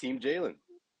Jalen.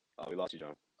 Oh, we lost you,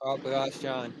 John. Oh, we lost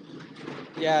John.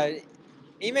 Yeah,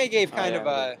 Ime gave kind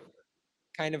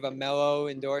of a mellow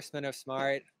endorsement of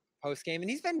Smart post game, and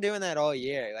he's been doing that all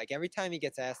year. Like every time he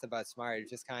gets asked about Smart,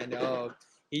 it's just kind of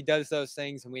he does those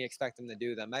things and we expect him to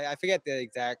do them. I forget the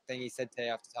exact thing he said today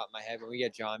off the top of my head. When we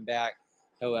get John back,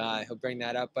 he'll bring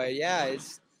that up. But yeah,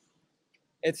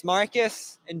 it's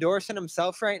Marcus endorsing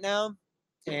himself right now,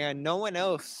 and no one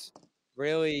else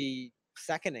really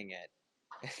seconding it.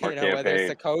 Whether it's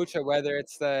the coach or whether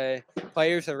it's the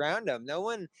players around him. No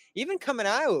one even coming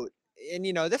out. And,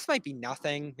 this might be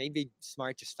nothing. Maybe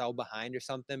Smart just fell behind or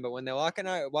something. But when they're walking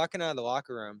out of the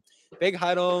locker room, big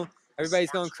huddle, everybody's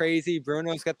going crazy.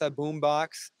 Bruno's got the boom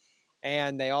box,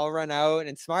 and they all run out.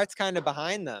 And Smart's kind of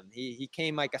behind them. He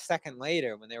came like a second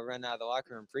later when they were running out of the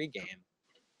locker room pregame.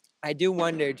 I do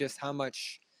wonder just how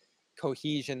much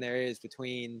cohesion there is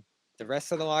between the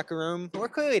rest of the locker room. We're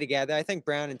clearly together. I think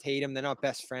Brown and Tatum, they're not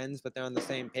best friends, but they're on the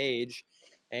same page.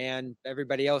 And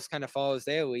everybody else kind of follows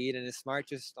their lead, and is Smart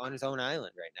just on his own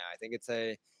island right now? I think it's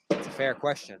a fair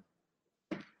question.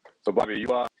 So, Bobby, you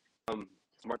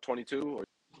Smart 22 or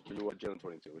you Jalen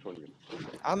 22? Which one are you?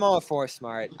 I'm all for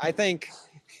Smart. I think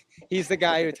he's the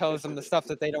guy who tells them the stuff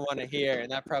that they don't want to hear,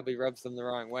 and that probably rubs them the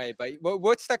wrong way. But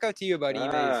what stuck out to you about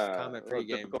Ime's comment pregame,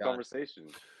 difficult John? conversation.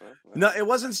 No, it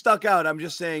wasn't stuck out. I'm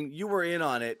just saying you were in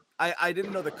on it. I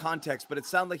didn't know the context, but it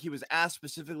sounded like he was asked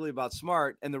specifically about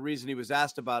Smart, and the reason he was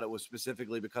asked about it was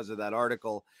specifically because of that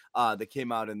article that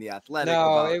came out in The Athletic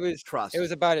about it was trust. It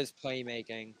was about his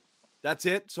playmaking. That's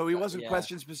it? So he wasn't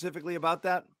questioned specifically about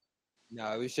that?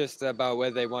 No, it was just about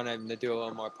whether they wanted him to do a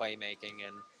little more playmaking,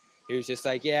 and he was just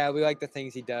like, "Yeah, we like the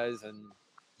things he does, and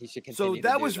he should continue." So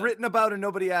that was written about, and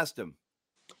nobody asked him.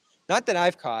 Not that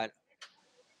I've caught.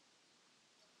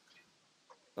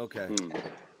 Okay.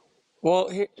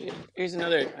 Well, here's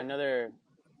another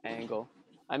angle.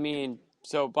 I mean,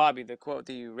 so Bobby, the quote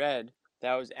that you read,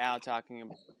 that was Al talking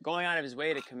about going out of his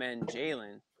way to commend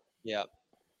Jalen. Yep.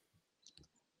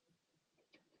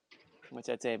 What's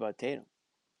that say about Tatum?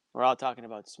 We're all talking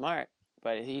about Smart,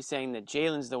 but he's saying that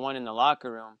Jalen's the one in the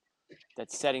locker room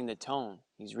that's setting the tone.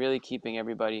 He's really keeping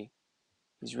everybody.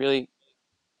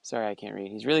 Sorry, I can't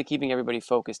read. He's really keeping everybody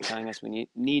focused, telling us we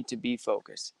need to be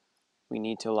focused. We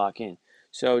need to lock in.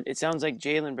 So it sounds like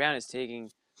Jaylen Brown is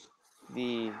taking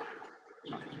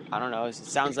I don't know. It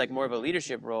sounds like more of a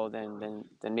leadership role than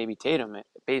maybe Tatum,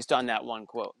 based on that one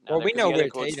quote. Now, well, we know where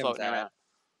Tatum's Tatum's at. Around.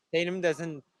 Tatum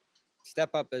doesn't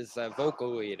step up as a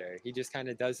vocal leader. He just kind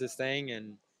of does his thing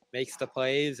and makes the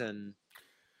plays, and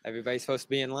everybody's supposed to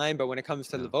be in line. But when it comes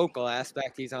to the vocal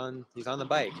aspect, he's on the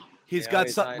bike. He's got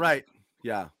something right.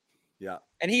 Yeah. Yeah.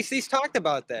 And he's talked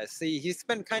about this. He's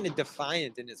been kind of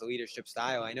defiant in his leadership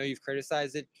style. I know you've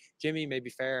criticized it, Jimmy,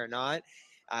 maybe fair or not.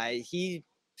 He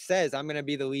says, I'm going to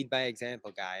be the lead by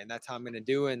example guy, and that's how I'm going to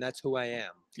do it, and that's who I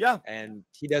am. Yeah. And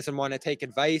he doesn't want to take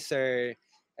advice or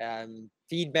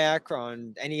feedback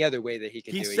on any other way that he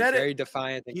could do it. He's very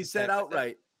defiant. He said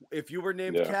outright, if you were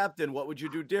named captain, what would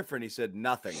you do different? He said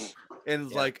nothing. And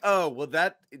it's like, oh, well,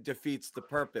 that defeats the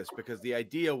purpose, because the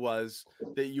idea was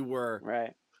that you were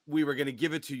right. We were going to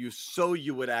give it to you so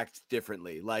you would act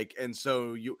differently. And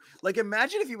so you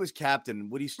imagine if he was captain,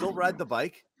 would he still ride the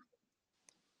bike?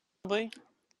 Probably,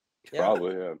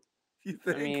 yeah. You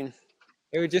think? I mean,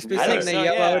 it would just be something they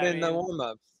yell out in the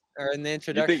warm-ups or in the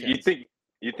introduction.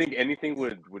 You think anything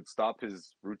would stop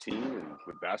his routine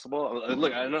with basketball?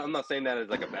 Look, I'm not saying that as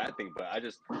like a bad thing, but I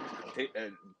just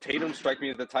Tatum strikes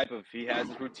me as the type of, he has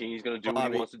his routine. He's gonna do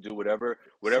what he wants to do, whatever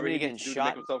he needs to do to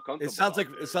make himself comfortable.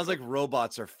 It sounds like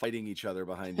robots are fighting each other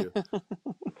behind you.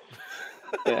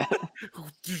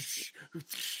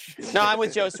 No, I'm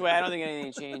with Joe Sway. I don't think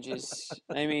anything changes.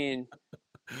 I mean,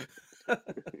 I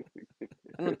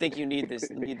don't think you need this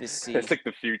scene. It's like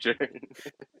the future.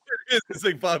 It's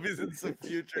like Bobby's in some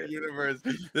future universe.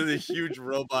 There's a huge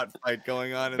robot fight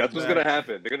going on. That's what's gonna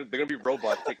happen. They're gonna be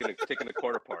robots taking the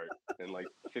court apart in like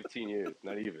 15 years.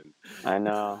 Not even. I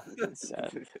know. It's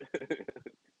sad.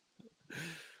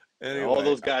 Anyway, all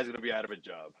those guys are gonna be out of a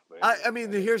job. I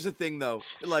mean, here's the thing, though.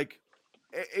 Like,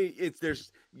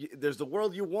 there's the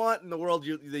world you want and the world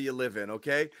that you live in.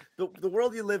 Okay, the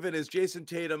world you live in is Jason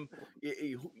Tatum.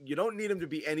 You don't need him to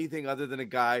be anything other than a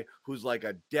guy who's like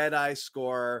a dead eye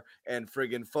scorer and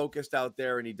friggin' focused out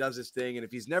there, and he does his thing. And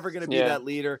if he's never going to be that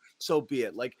leader, so be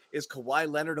it. Like, is Kawhi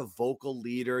Leonard a vocal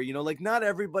leader? Like, not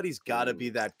everybody's got to be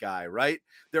that guy, right?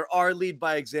 There are lead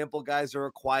by example guys. There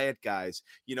are quiet guys,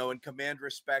 and command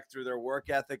respect through their work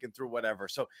ethic and through whatever.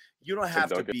 So you don't have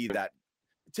to be that.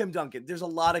 Tim Duncan. There's a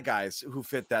lot of guys who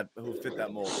fit that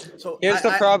mold. So here's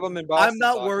the problem in Boston. I'm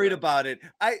not worried about it.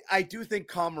 I do think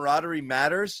camaraderie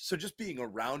matters. So just being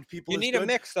around people. You need a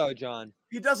mix, though, John.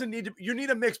 He doesn't need to. You need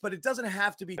a mix, but it doesn't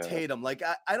have to be Tatum. Like,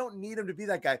 I don't need him to be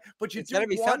that guy. But you do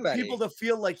want people to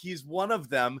feel like he's one of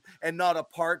them and not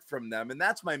apart from them. And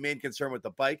that's my main concern with the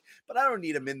bike. But I don't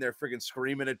need him in there friggin'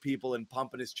 screaming at people and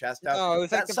pumping his chest out. No, it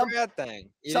was like the Brad thing.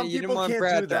 You didn't want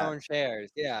Brad throwing chairs.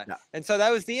 Yeah. No. And so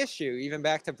that was the issue, even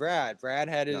back to Brad. Brad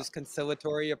had his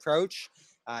conciliatory approach.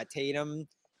 Tatum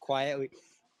quietly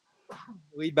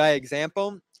lead by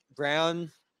example.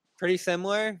 Brown, pretty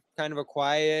similar, kind of a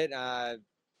quiet,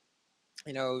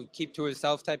 keep to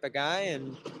himself type of guy,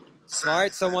 and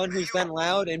Smart, someone who's been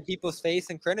loud in people's face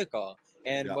and critical.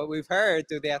 And what we've heard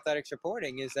through the Athletics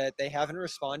reporting is that they haven't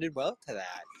responded well to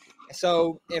that.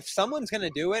 So if someone's going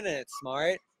to do it and it's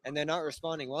Smart and they're not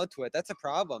responding well to it, that's a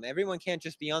problem. Everyone can't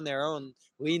just be on their own,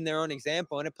 leading their own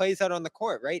example, and it plays out on the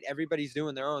court, right? Everybody's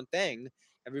doing their own thing.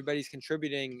 Everybody's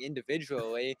contributing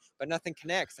individually, but nothing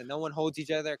connects and no one holds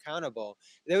each other accountable.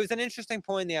 There was an interesting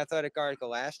point in the Athletic article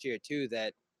last year, too,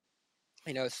 that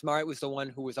Smart was the one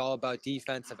who was all about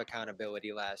defensive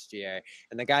accountability last year.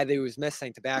 And the guy that he was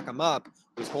missing to back him up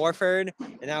was Horford.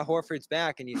 And now Horford's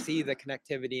back, and you see the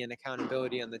connectivity and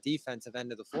accountability on the defensive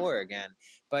end of the floor again.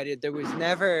 But there was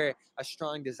never a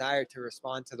strong desire to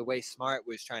respond to the way Smart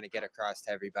was trying to get across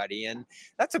to everybody. And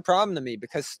that's a problem to me,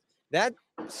 because that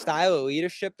style of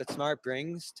leadership that Smart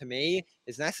brings to me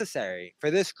is necessary for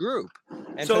this group.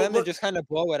 And for them to just kind of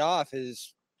blow it off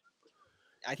is,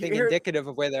 I think, indicative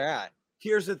of where they're at.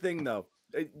 Here's the thing, though,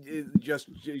 just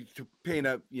to paint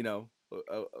a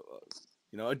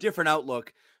a different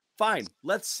outlook. Fine,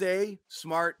 let's say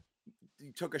Smart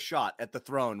took a shot at the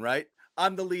throne, right?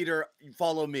 I'm the leader, you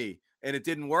follow me, and it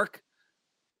didn't work.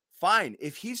 Fine,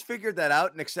 if he's figured that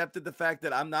out and accepted the fact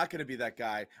that I'm not going to be that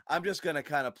guy, I'm just going to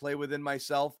kind of play within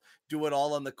myself, do it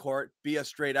all on the court, be a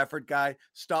straight effort guy,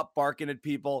 stop barking at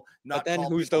people. But then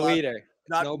who's the leader?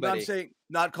 Nobody. I'm saying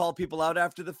not call people out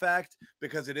after the fact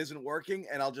because it isn't working,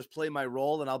 and I'll just play my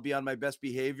role and I'll be on my best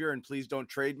behavior, and please don't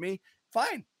trade me.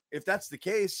 Fine. If that's the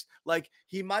case, like,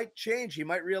 he might change. He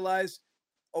might realize,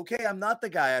 okay, I'm not the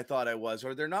guy I thought I was,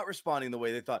 or they're not responding the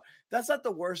way they thought. That's not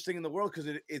the worst thing in the world, because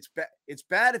it's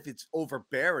bad if it's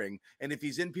overbearing and if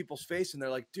he's in people's face and they're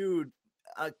like, dude,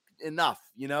 enough,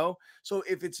 So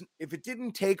if it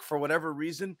didn't take for whatever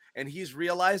reason and he's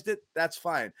realized it, that's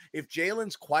fine. If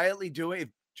Jalen's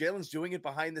doing it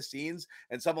behind the scenes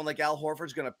and someone like Al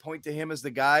Horford's going to point to him as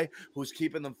the guy who's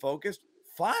keeping them focused,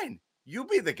 fine. You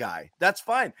be the guy. That's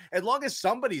fine. As long as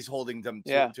somebody's holding them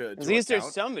to at least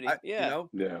there's somebody. Yeah.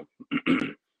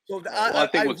 So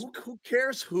who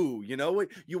cares who?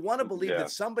 You want to believe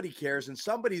that somebody cares and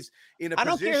somebody's in a position.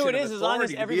 I don't care who it is, as long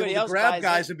as everybody else grab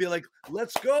guys it. And be like,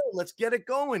 let's go, let's get it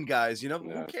going, guys.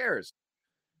 Who cares?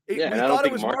 We thought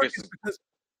it was Marcus because.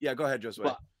 Yeah, go ahead,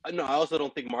 Joseph. No, I also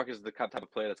don't think Marcus is the type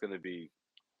of player that's going to be,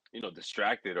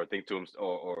 distracted or think to him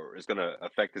or is going to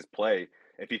affect his play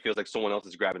if he feels like someone else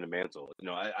is grabbing the mantle.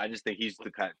 I just think he's the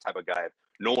type of guy. If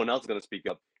no one else is going to speak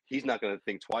up, he's not going to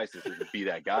think twice to be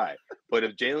that guy. But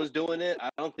if Jalen's doing it, I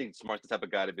don't think Smart's the type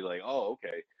of guy to be like, oh,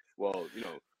 okay, well,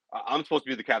 I'm supposed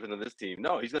to be the captain of this team.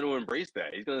 No, he's going to embrace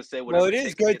that. He's going to say whatever. Well, it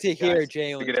is good to hear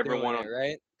Jalen to get everyone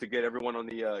right? To get everyone on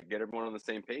the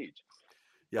same page.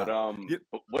 Yeah.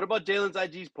 But what about Jalen's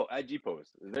IG post?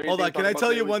 Hold on, can I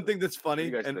tell you one thing that's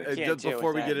funny? And just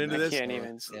before we get into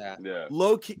this,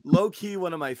 low key,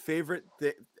 one of my favorite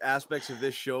aspects of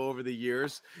this show over the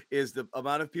years is the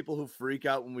amount of people who freak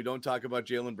out when we don't talk about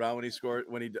Jaylen Brown when he scores,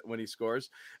 when he scores,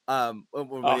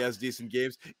 when he has decent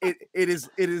games. It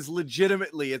is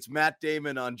legitimately, it's Matt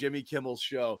Damon on Jimmy Kimmel's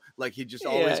show. Like, he just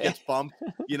always gets bumped.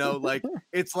 Like,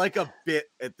 it's like a bit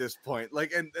at this point.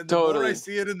 Like, and the more I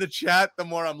see it in the chat, the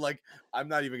more I'm like, I'm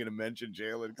not even going to mention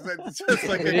Jalen because it's just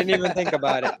like we didn't even think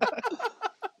about it.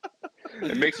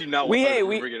 It makes you not want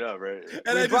to bring it up, right?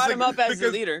 And we brought him up as the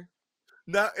leader.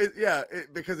 No,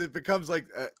 because it becomes like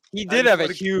he did have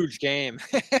a huge game.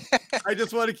 I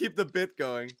just want to keep the bit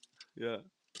going. Yeah,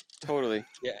 totally.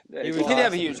 Yeah, he did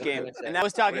have a huge game, and that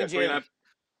was talking Jalen.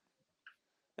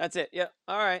 That's it. Yeah.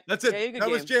 All right. That's it. Yeah, that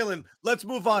was Jalen. Let's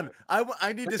move on.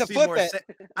 I need to see more.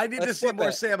 I need to see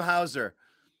more Sam Hauser.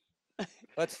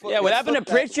 What happened to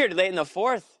Pritchard late in the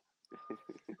fourth?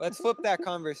 Let's flip that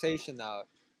conversation though.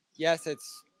 Yes,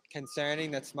 it's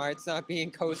concerning that Smart's not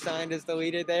being co-signed as the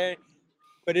leader there,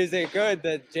 but is it good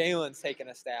that Jalen's taking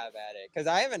a stab at it? Because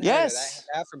I haven't heard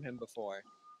that from him before.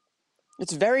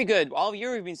 It's very good. All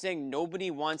year we've been saying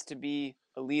nobody wants to be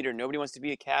a leader. Nobody wants to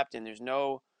be a captain. There's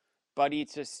nobody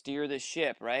to steer the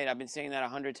ship, right? I've been saying that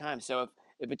 100 times. So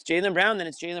if it's Jaylen Brown, then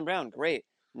it's Jaylen Brown. Great.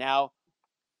 Now,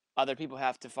 other people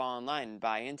have to fall in line and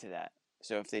buy into that.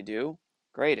 So if they do,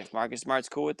 great. If Marcus Smart's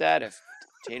cool with that, if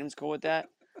Tatum's cool with that,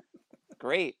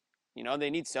 great. They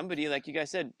need somebody, like you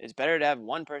guys said. It's better to have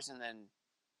one person than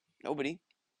nobody,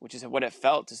 which is what it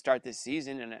felt to start this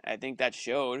season, and I think that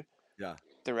showed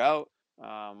throughout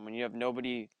when you have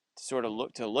nobody to sort of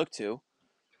look to.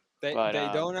 They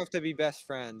don't have to be best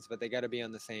friends, but they got to be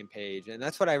on the same page, and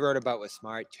that's what I wrote about with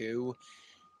Smart too.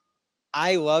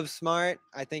 I love Smart.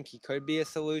 I think he could be a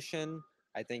solution.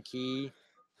 I think he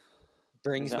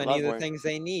brings many of the things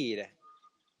they need.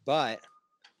 But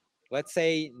let's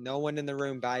say no one in the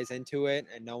room buys into it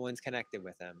and no one's connected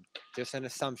with him. Just an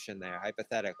assumption there,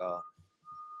 hypothetical.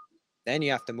 Then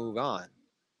you have to move on.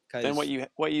 Then what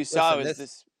you saw was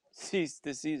this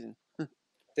season.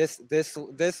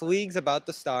 This league's about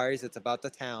the stars. It's about the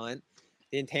talent.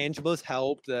 The intangibles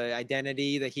help. The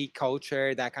identity, the heat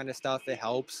culture, that kind of stuff, it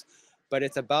helps. But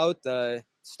it's about the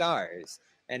stars,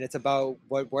 and it's about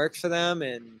what works for them.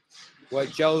 And what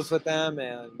gels with them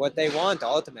and what they want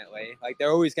ultimately. Like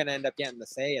they're always going to end up getting the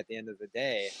say at the end of the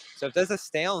day. So if there's a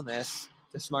staleness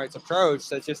to Smart's approach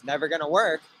that's just never going to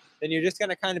work, then you're just going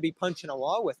to kind of be punching a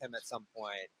wall with him at some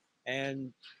point.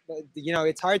 And,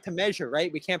 it's hard to measure,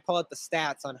 right? We can't pull out the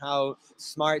stats on how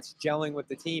Smart's gelling with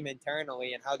the team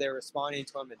internally and how they're responding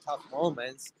to him in tough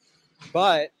moments.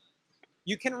 But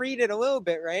you can read it a little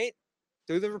bit, right?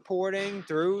 Through the reporting,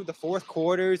 through the fourth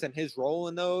quarters and his role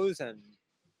in those, and,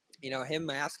 him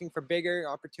asking for bigger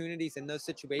opportunities in those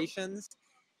situations.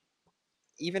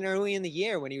 Even early in the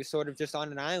year when he was sort of just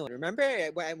on an island. Remember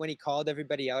when he called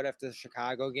everybody out after the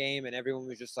Chicago game and everyone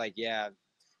was just like, yeah,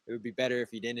 it would be better if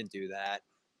he didn't do that.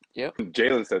 Yep.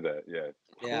 Jalen said that. Yeah.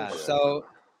 Yeah. So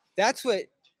that's what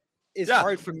is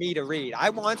hard for me to read. I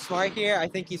want Smart here. I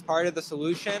think he's part of the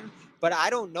solution, but I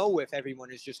don't know if everyone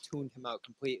has just tuned him out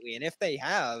completely. And if they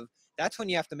have, that's when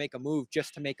you have to make a move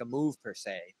just to make a move per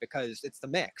se, because it's the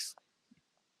mix.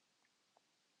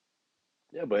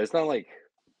 Yeah, but it's not like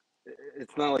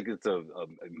it's a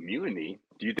mutiny.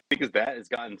 Do you think it's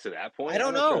gotten to that point? I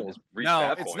don't know.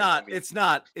 No, it's not. It's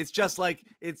not. It's just like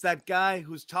it's that guy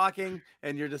who's talking,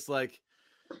 and you're just like,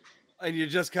 and you're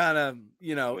just kind of,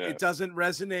 it doesn't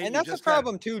resonate. And that's a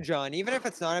problem too, John. Even if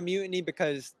it's not a mutiny,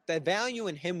 because the value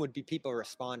in him would be people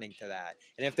responding to that.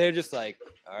 And if they're just like,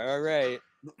 all right.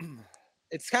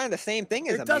 It's kind of the same thing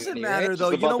as it doesn't mutiny, matter, right? though.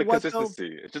 It's you know about the what,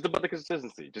 consistency. It's just about the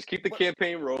consistency. Just keep the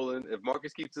campaign rolling. If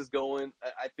Marcus keeps this going,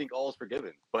 I think all is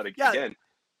forgiven. But again,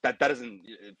 that doesn't.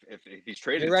 If he's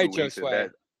traded You're right, in 2 weeks, Josue.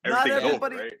 everything's over,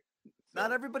 right?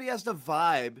 Not everybody has the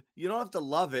vibe. You don't have to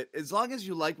love it. As long as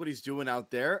you like what he's doing out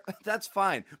there, that's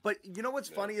fine. But you know what's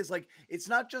funny is, like, it's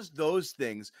not just those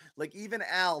things. Like, even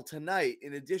Al tonight,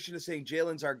 in addition to saying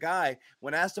Jalen's our guy,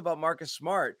 when asked about Marcus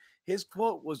Smart, his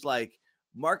quote was like,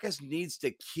 Marcus needs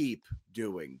to keep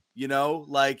doing,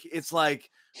 like, it's like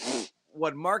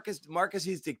what Marcus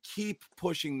needs to keep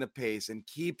pushing the pace and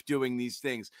keep doing these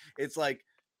things. It's like,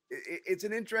 it's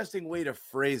an interesting way to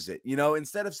phrase it.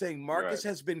 Instead of saying Marcus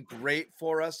has been great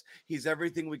for us, he's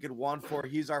everything we could want for,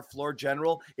 he's our floor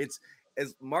general. It's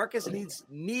as Marcus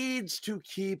needs to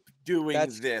keep doing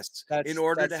this in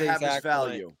order to have his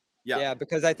value. Point. Yeah,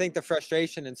 because I think the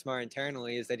frustration in Smart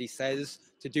internally is that he says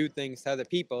to do things to other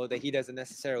people that he doesn't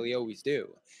necessarily always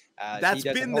do. That's he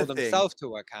doesn't been hold the thing. himself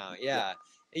to account. Yeah.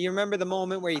 You remember the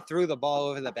moment where he threw the ball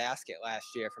over the basket last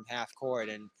year from half court,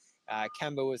 and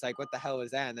Kemba was like, what the hell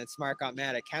is that? And then Smart got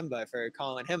mad at Kemba for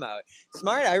calling him out.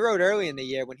 Smart, I wrote early in the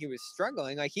year when he was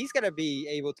struggling, like, he's got to be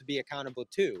able to be accountable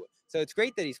too. So it's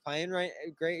great that he's playing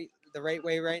the right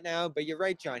way right now. But you're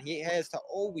right, John. He has to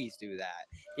always do that.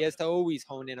 He has to always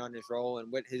hone in on his role and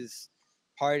what his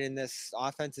part in this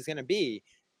offense is going to be.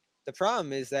 The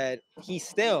problem is that he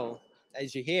still,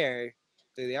 as you hear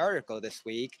through the article this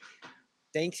week,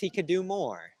 thinks he could do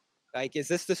more. Like, is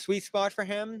this the sweet spot for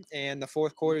him? And the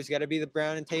fourth quarter's got to be the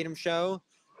Brown and Tatum show?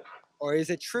 Or is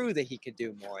it true that he could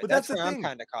do more? But that's the where thing. I'm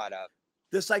kind of caught up.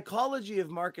 The psychology of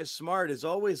Marcus Smart is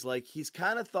always like, he's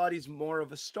kind of thought he's more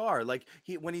of a star. Like,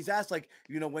 when he's asked, like,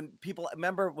 when people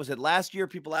remember, was it last year,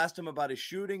 people asked him about his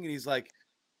shooting, and he's like,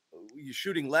 you're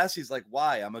shooting less. He's like,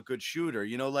 why? I'm a good shooter.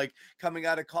 Like, coming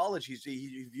out of college, he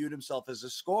viewed himself as a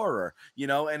scorer,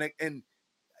 and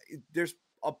there's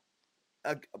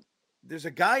there's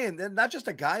a guy in there, not just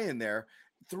a guy in there,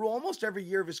 through almost every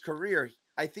year of his career.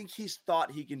 I think he's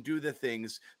thought he can do the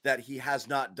things that he has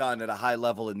not done at a high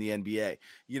level in the NBA,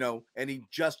 and he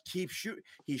just keeps shooting.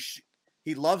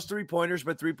 He loves 3-pointers,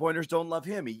 but 3-pointers don't love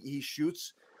him. He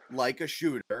shoots like a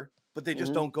shooter, but they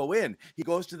just don't go in. He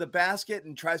goes to the basket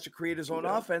and tries to create his own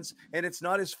offense, and it's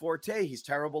not his forte. He's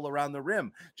terrible around the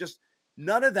rim. Just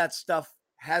none of that stuff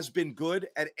has been good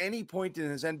at any point in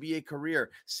his NBA career,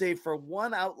 save for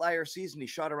one outlier season. He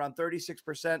shot around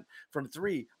 36% from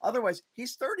 3. Otherwise,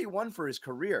 he's 31 for his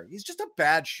career. He's just a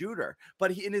bad shooter, but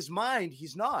in his mind,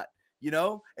 he's not,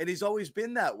 and he's always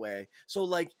been that way. So,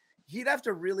 like, he'd have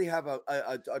to really have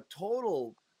a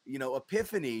total,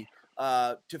 epiphany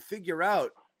to figure out,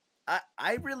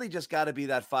 I really just got to be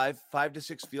that 5 to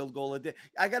 6 field goal a day.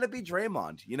 I got to be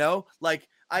Draymond, like,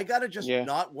 I got to just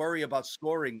not worry about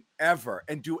scoring ever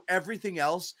and do everything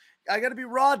else. I got to be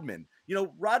Rodman.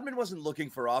 Rodman wasn't looking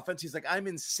for offense. He's like, I'm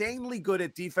insanely good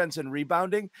at defense and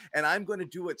rebounding, and I'm going to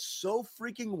do it so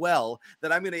freaking well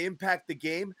that I'm going to impact the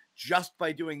game just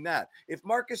by doing that. If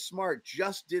Marcus Smart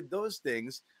just did those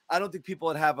things, I don't think people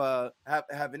would have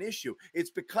an issue.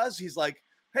 It's because he's like,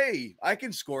 hey, I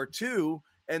can score too.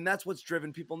 And that's what's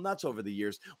driven people nuts over the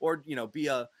years. Or,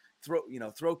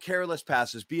 throw careless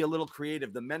passes, be a little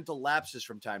creative, the mental lapses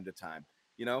from time to time,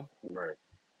 Right.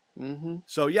 Mm-hmm.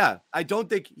 So yeah, I don't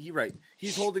think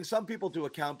he's holding some people to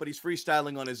account, but he's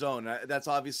freestyling on his own. That's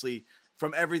obviously,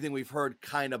 from everything we've heard,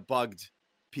 kind of bugged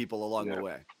people along the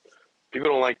way. People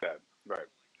don't like that, right?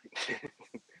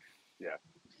 Yeah,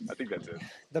 I think that's it.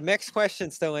 The mix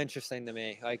question's still interesting to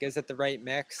me. Like, is it the right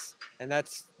mix? And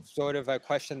that's sort of a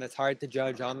question that's hard to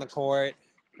judge on the court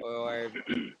or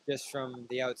just from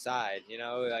the outside. You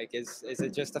know, like, is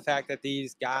it just the fact that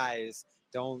these guys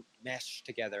don't mesh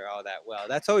together all that well?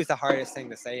 That's always the hardest thing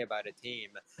to say about a team.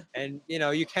 And, you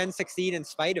know, you can succeed in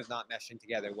spite of not meshing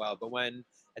together well. But when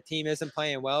a team isn't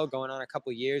playing well, going on a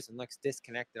couple years and looks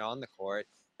disconnected on the court,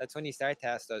 that's when you start to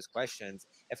ask those questions.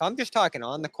 If I'm just talking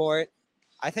on the court,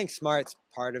 I think Smart's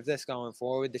part of this going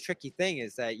forward. The tricky thing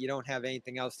is that you don't have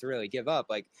anything else to really give up.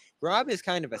 Like, Rob is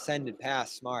kind of ascended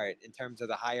past Smart in terms of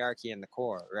the hierarchy in the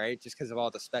core, right? Just because of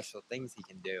all the special things he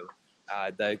can do,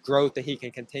 the growth that he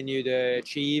can continue to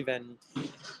achieve, and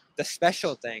the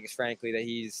special things, frankly, that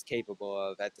he's capable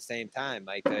of at the same time,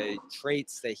 like the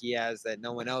traits that he has that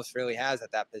no one else really has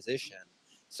at that position.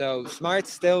 So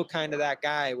Smart's still kind of that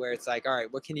guy where it's like, all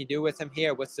right, what can you do with him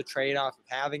here? What's the trade-off of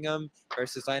having him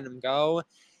versus letting him go?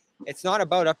 It's not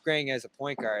about upgrading as a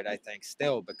point guard, I think,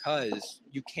 still, because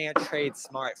you can't trade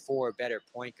Smart for a better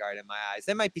point guard in my eyes.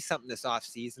 There might be something this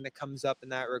offseason that comes up in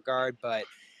that regard, but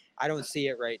I don't see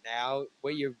it right now.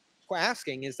 What you're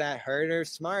asking is that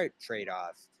Herter-Smart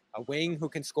trade-off. A wing who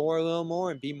can score a little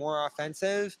more and be more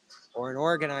offensive, or an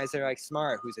organizer like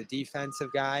Smart who's a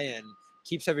defensive guy and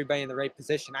keeps everybody in the right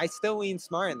position. I still lean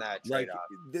Smart in that trade-off.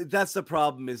 That's the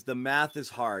problem, is the math is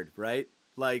hard, right?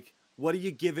 Like, what are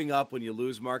you giving up when you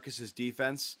lose Marcus's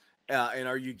defense? And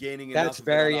are you gaining enough? That's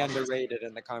very underrated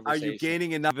in the conversation. Are you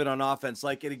gaining enough of it on offense?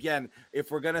 Like, and again,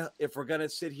 if we're gonna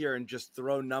sit here and just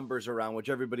throw numbers around, which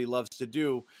everybody loves to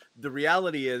do, the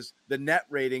reality is the net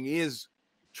rating is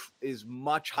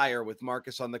much higher with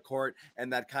Marcus on the court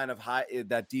and that kind of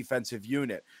that defensive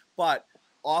unit. But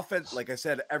offense, like I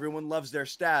said, everyone loves their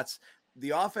stats. The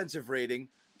offensive rating,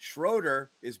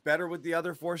 Schroeder is better with the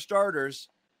other four starters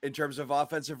in terms of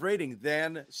offensive rating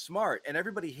than Smart. And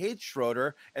everybody hates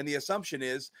Schroeder. And the assumption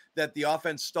is that the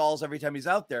offense stalls every time he's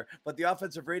out there. But the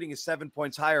offensive rating is 7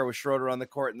 points higher with Schroeder on the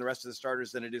court and the rest of the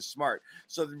starters than it is Smart.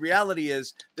 So the reality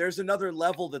is there's another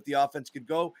level that the offense could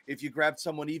go if you grabbed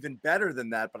someone even better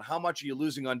than that. But how much are you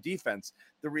losing on defense?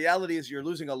 The reality is you're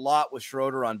losing a lot with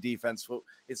Schroeder on defense. So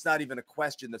it's not even a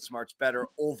question that Smart's better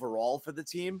overall for the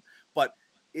team. But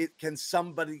can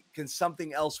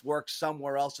something else work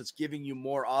somewhere else that's giving you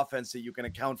more offense that you can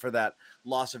account for that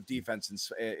loss of defense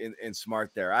in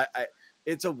Smart there?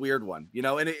 It's a weird one, you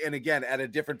know, and again, at a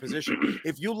different position.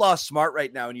 If you lost Smart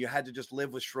right now and you had to just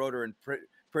live with Schroeder and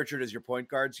Pritchard as your point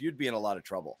guards, you'd be in a lot of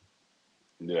trouble.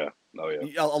 Yeah. Oh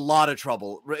yeah. A lot of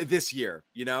trouble this year,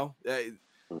 you know,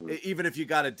 even if you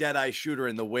got a dead eye shooter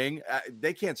in the wing,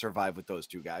 they can't survive with those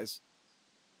two guys.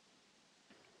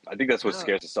 I think that's what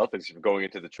scares the Celtics for going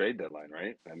into the trade deadline,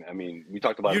 right? I mean, we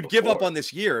talked about you'd give up on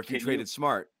this year if you traded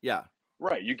Smart. Yeah.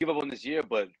 Right. You give up on this year,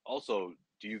 but also,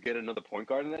 do you get another point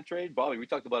guard in that trade? Bobby, we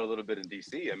talked about it a little bit in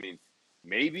DC. I mean,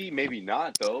 maybe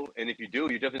not, though. And if you do,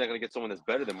 you're definitely not going to get someone that's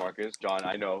better than Marcus. John,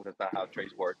 I know that's not how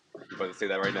trades work, but to say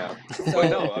that right now. But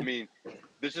no, I mean,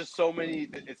 there's just so many.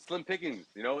 It's slim pickings,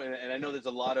 you know, and I know there's a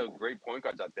lot of great point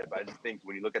guards out there, but I just think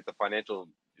when you look at the financial,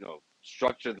 you know,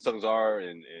 structure the Celtics are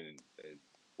and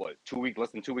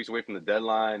less than 2 weeks away from the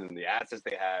deadline and the assets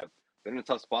they have, they're in a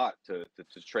tough spot to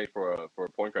trade for a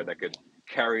point guard that could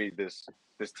carry this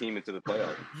team into the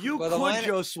playoffs. You could,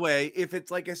 Josue, if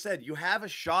it's like I said, you have a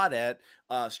shot at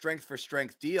strength for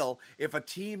strength deal. If a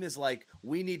team is like,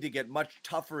 we need to get much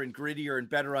tougher and grittier and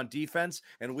better on defense,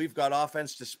 and we've got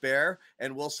offense to spare,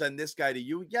 and we'll send this guy to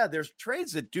you. Yeah, there's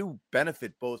trades that do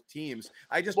benefit both teams.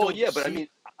 I just don't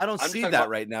see that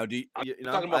right now. I'm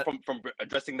talking about from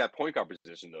addressing that point guard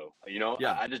position, though. You know,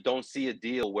 yeah. I just don't see a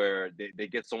deal where they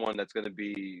get someone that's going to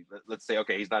be, let's say,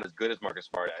 okay, he's not as good as Marcus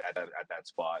Smart at that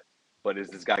spot. But is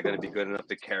this guy going to be good enough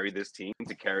to carry this team,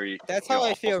 to carry That's how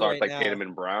I feel right like now. Tatum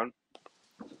and Brown?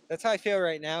 That's how I feel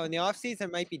right now. In the offseason,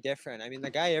 it might be different. I mean,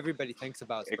 the guy everybody thinks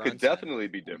about is Brunson. Could definitely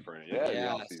be different.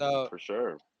 Yeah, so for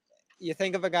sure. You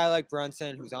think of a guy like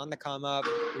Brunson who's on the come up,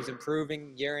 who's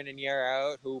improving year in and year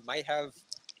out, who might have,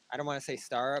 I don't want to say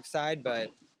star upside, but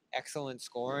excellent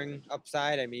scoring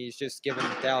upside. I mean, he's just given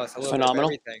Dallas a little bit of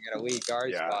everything at a lead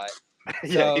guard spot.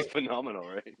 Yeah, he's phenomenal,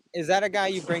 right? Is that a guy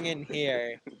you bring in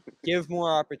here, give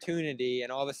more opportunity,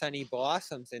 and all of a sudden he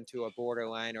blossoms into a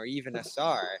borderline or even a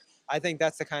star? I think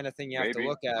that's the kind of thing you have to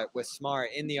look at with Smart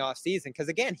in the offseason. Because,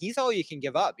 again, he's all you can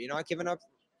give up. You're not giving up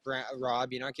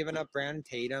Rob. You're not giving up Brown and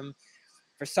Tatum.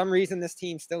 for some reason, this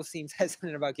team still seems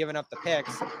hesitant about giving up the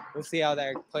picks. We'll see how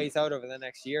that plays out over the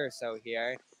next year or so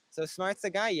here. So Smart's the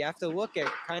guy you have to look at,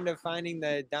 kind of finding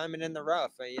the diamond in the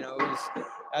rough.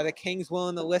 Are the Kings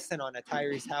willing to listen on a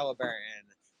Tyrese Halliburton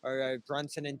or a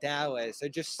Brunson in Dallas, or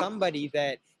just somebody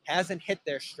that hasn't hit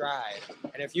their stride?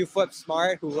 And if you flip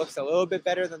Smart, who looks a little bit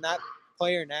better than that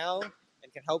player now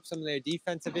and can help some of their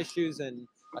defensive issues in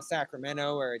a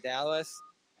Sacramento or a Dallas,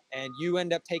 and you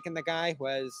end up taking the guy who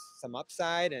has some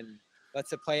upside and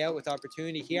lets it play out with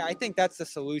opportunity here, I think that's the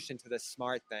solution to this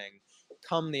Smart thing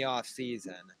come the off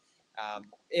season.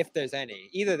 If there's any.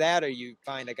 Either that or you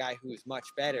find a guy who's much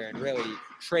better and really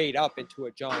trade up into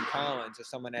a John Collins or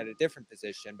someone at a different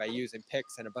position by using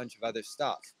picks and a bunch of other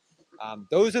stuff.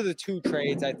 Those are the two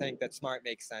trades I think that Smart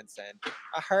makes sense in.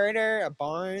 A Herter, a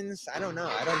Barnes, I don't know.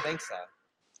 I don't think so.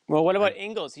 Well, what about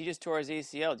Ingles? He just tore his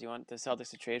ACL. Do you want the Celtics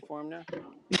to trade for him now?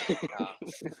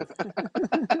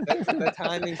 The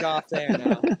timing's off there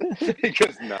now.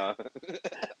 Because no,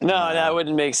 that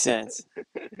wouldn't make sense.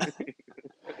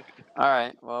 All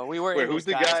right. Well, we were who's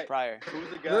the guy prior. Who's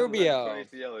the guy Rubio.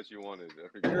 ACL that you wanted?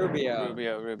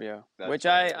 Rubio. That's Which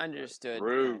right. I understood.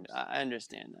 Rubes. I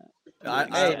understand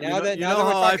that. You know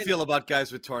how I feel about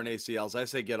guys with torn ACLs. I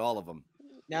say get all of them.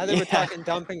 Now that we're talking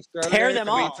dumping Schroeder, Tear them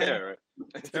all. Tear,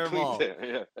 right? Tear them all. Tear,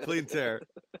 yeah. Clean tear.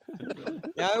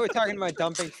 Now that we're talking about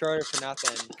dumping Schroeder for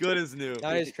nothing, Good as new.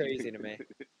 that is crazy to me.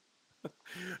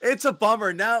 It's a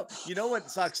bummer. Now, you know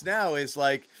what sucks now is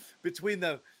like between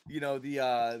the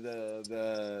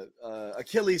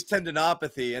Achilles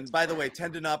tendinopathy. And by the way,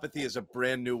 tendinopathy is a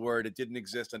brand new word. It didn't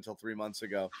exist until 3 months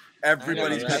ago.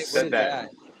 Everybody's right? said that.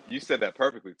 You said that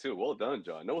perfectly too. Well done,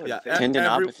 John. No hesitation.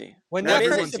 Tendinopathy. When that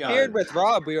Everyone's first appeared with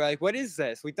Rob, we were like, "What is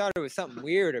this?" We thought it was something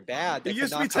weird or bad. It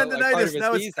used to be tendinitis.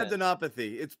 Now it's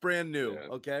tendinopathy. It's brand new. Yeah.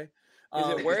 Okay.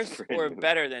 Is it worse or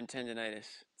better than tendinitis?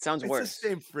 It sounds worse. It's the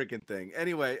same freaking thing.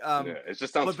 Anyway, it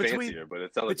just sounds fancier, but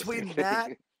it sounds like between the same that,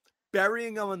 thing.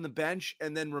 burying him on the bench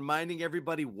and then reminding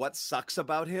everybody what sucks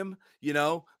about him,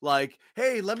 like,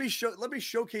 hey, let me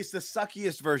showcase the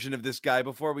suckiest version of this guy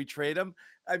before we trade him.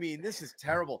 I mean, this is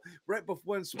terrible. Right before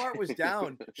when Smart was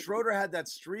down, Schroeder had that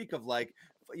streak of like,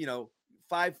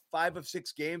 5 of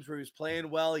 6 games where he was playing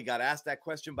well. He got asked that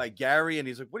question by Gary, and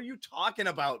he's like, "What are you talking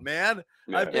about, man?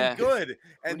 I've been good."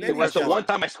 And then that's the one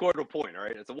time I scored a point. All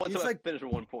right, it's the one time I finished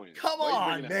with 1 point. Come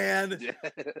on, man.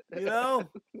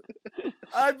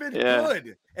 I've been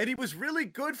good, and he was really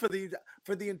good for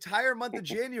the entire month of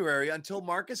January until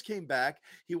Marcus came back.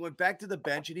 He went back to the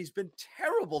bench, and he's been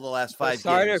terrible the last 5 games.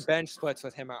 Starter bench splits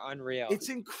with him are unreal. It's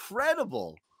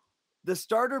incredible. The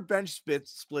starter bench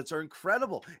splits are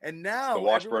incredible, and now the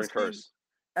Washburn curse.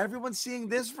 Everyone's seeing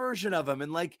this version of him,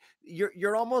 and like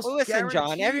you're almost. Well, listen,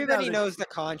 John. Everybody that... knows the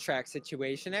contract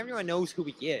situation. Everyone knows who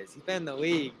he is. He's been in the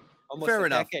league almost Fair a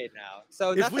enough. decade now,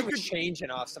 so nothing was changing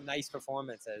off some nice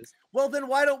performances. Well, then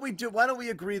why don't we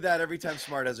agree that every time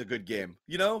Smart has a good game?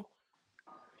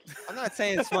 I'm not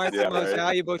saying Smart's the most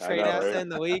valuable trade asset in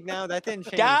the league now. That didn't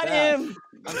change. Got him.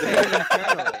 I'm saying it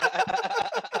internally.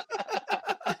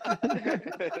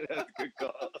 That's a good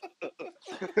call.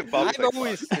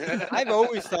 I've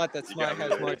always thought that Smart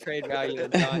has more trade value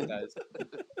than John does.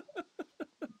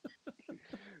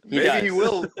 Maybe he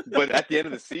will, but at the end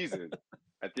of the season,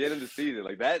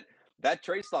 like that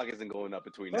trade stock isn't going up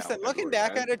between. Listen, now looking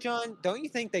back at it, John, don't you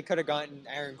think they could have gotten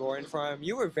Aaron Gordon for him?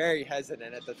 You were very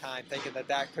hesitant at the time, thinking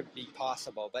that could be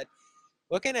possible. But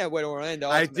looking at what Orlando,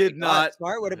 I did not.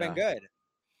 Smart would have been good.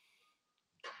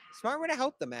 Smart would have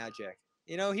helped the Magic.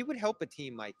 He would help a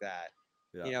team like that.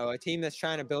 Yeah. A team that's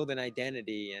trying to build an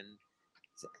identity and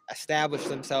establish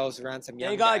themselves around some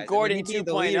young guys. They got Gordon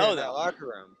 2.0 though. That locker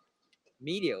room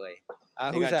immediately.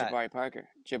 Who's got that?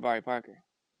 Jabari Parker.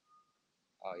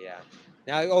 Oh yeah.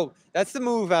 Now, that's the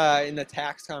move in the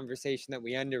tax conversation that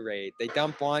we underrate. They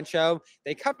dump Wancho.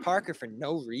 They cut Parker for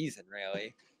no reason,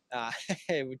 really.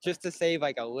 Just to save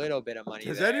like a little bit of money.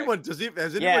 Has anyone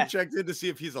checked in to see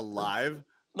if he's alive?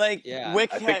 Like, yeah. I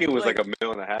think it was like $1.5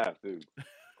 million, dude.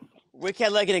 Wick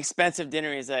had like an expensive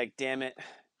dinner. He's like, "Damn it,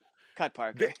 cut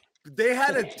Parker." They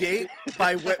had a date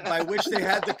by which they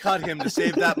had to cut him to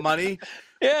save that money.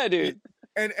 Yeah, dude.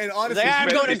 And honestly, I'm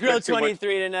going to grill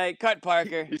 23 tonight. Cut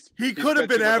Parker. He could have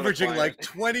been averaging like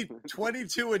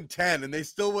 22 and 10, and they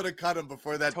still would have cut him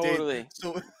before that date. Totally.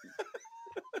 So,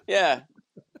 yeah.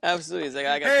 Absolutely. He's like,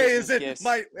 I got Christmas gifts.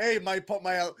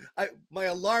 My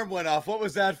alarm went off. What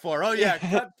was that for? Oh yeah,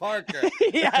 cut Parker.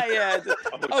 yeah.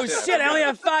 Oh shit, I only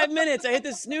have 5 minutes. I hit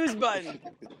the snooze button.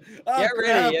 Get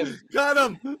ready. Cut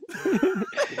him.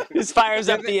 This fires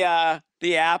up the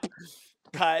app.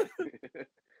 Cut.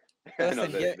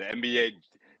 Listen, the NBA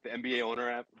the NBA owner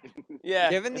app. Yeah,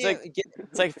 Given it's the like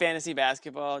it's like fantasy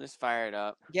basketball. Just fire it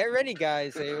up. get ready,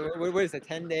 guys. What is it?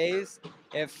 10 days.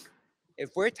 If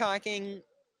we're talking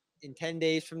in 10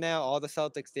 days from now, all the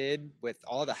Celtics did with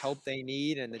all the help they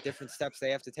need and the different steps they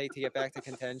have to take to get back to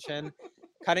contention,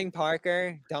 cutting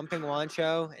Parker, dumping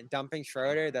Wancho, and dumping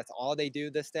Schroeder. That's all they do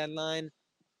this deadline.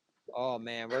 Oh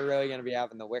man, we're really gonna be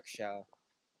having the Wick show.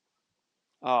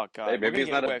 Oh God, Hey, maybe it's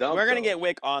not a Wick. dump. We're gonna though. get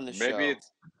Wick on the show.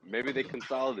 Maybe they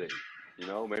consolidate. You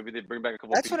know, maybe they bring back a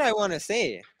couple. That's people. what I want to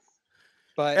see.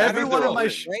 But Every That means one they're of all my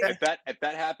in. If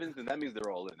that happens, then that means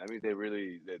they're all in. That means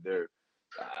they're.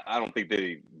 I don't think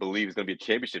they believe it's going to be a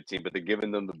championship team, but they're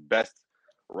giving them the best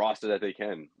roster that they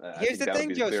can. Here's the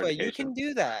thing, Joshua. You indication. can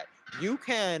do that. You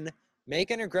can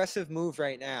make an aggressive move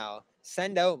right now,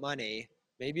 send out money.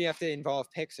 Maybe you have to involve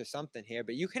picks or something here,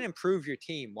 but you can improve your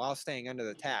team while staying under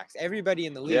the tax. Everybody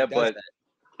in the league does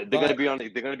that. They're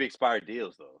going to be expired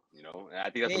deals, though. You know, and I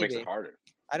think that's what makes it harder.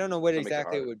 I don't know what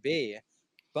exactly it would be,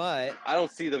 but I don't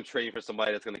see them trading for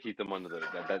somebody that's going to keep them under the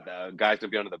guy's going to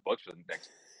be under the books for the next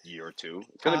year or two.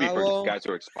 It's going to be for guys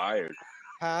who are expired.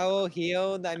 Powell,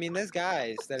 Heald. I mean, there's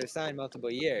guys that are signed multiple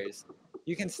years.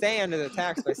 You can stay under the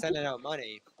tax by sending out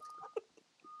money.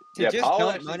 To just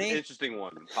Powell dump money, is an interesting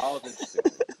one. Powell's interesting.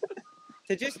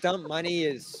 to just dump money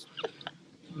is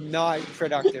not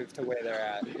productive to where they're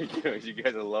at. You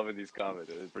guys are loving these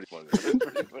comments. It's pretty funny.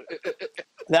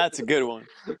 That's a good one.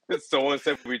 Someone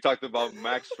said we talked about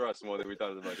Max Struss more than we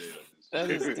talked about Jalen. That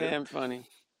is damn funny.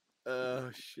 Oh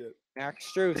shit.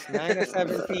 Max Strus, 9 of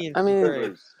 17. I mean,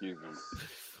 Excuse me.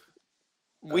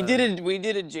 We did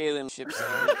a Jalen ship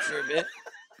for a bit.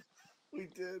 We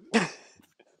did.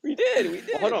 We did.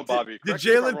 Well, hold on, Bobby. Did Correct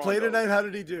me if I'm Jalen wrong, play though. tonight? How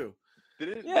did he do?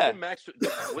 Didn't Max?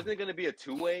 Wasn't it going to be a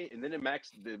two-way? And then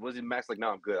wasn't Max like, no,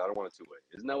 I'm good. I don't want a two-way.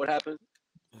 Isn't that what happened?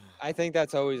 I think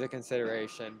that's always a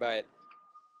consideration, but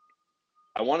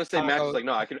I want to say Max was Taco- like,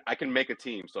 no, I can make a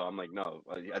team. So I'm like, no.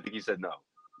 I think he said no.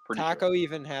 Pretty Taco sure.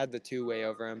 even had the two-way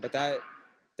over him. But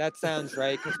that sounds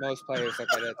right because most players look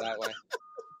at it that way.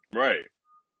 Right.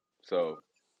 So,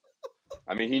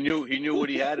 I mean, he knew what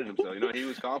he had in himself. You know, he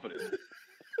was confident.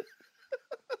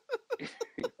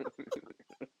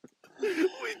 We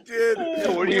did. Yeah,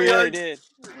 what do We you really like? did.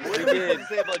 What do you have to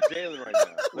say about Jalen right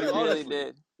now? We Like, really honestly,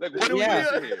 did. like, what do we Yeah.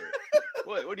 do here?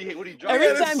 What do you drop? Every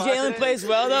out of time spot Jalen today? plays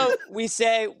well, though, we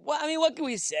say, "Well, I mean, what can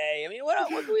we say? I mean, what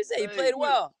can we say? He Hey, played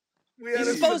well. We had He's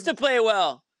a supposed to play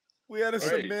well." We had a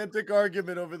Right. semantic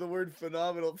argument over the word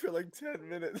phenomenal for like 10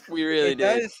 minutes. We really It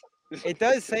did. it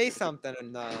does say something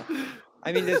though.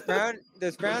 I mean, does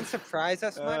Brown surprise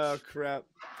us much? Oh crap.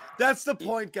 That's the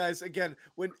point, guys. Again,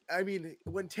 when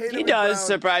Tatum He and does Brown,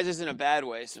 surprise us in a bad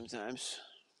way sometimes.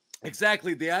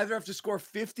 exactly, they either have to score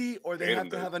 50 or they have Tatum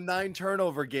to does. have a 9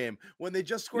 turnover game. When they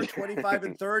just score 25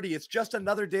 and 30, it's just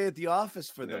another day at the office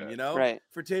for them, Yeah. you know? Right.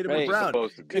 For Tatum Right. and Brown.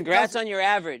 Supposed to be. Congrats on your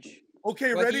average.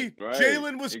 Okay, But ready? Right,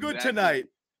 Jalen was good exactly. tonight.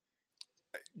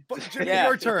 But Jimmy, Yeah.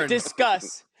 your turn.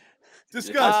 Discuss.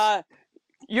 Discuss.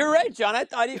 You're right, John. I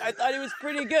thought he was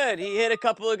pretty good. He hit a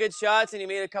couple of good shots and he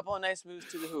made a couple of nice moves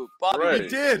to the hoop. Bobby, Right. He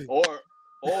did.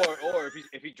 Or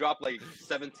if he dropped like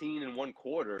 17 in one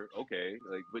quarter, okay.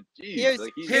 Like, but geez, Here's-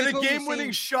 like he's Hit a what we've game-winning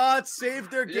seen. shot, saved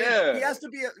their game. Yeah. He has to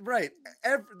be right.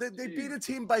 They beat a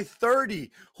team by 30.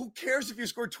 Who cares if you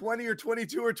score 20 or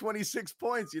 22 or 26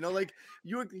 points? You know, like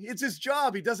it's his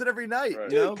job. He does it every night.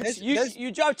 Right. You know?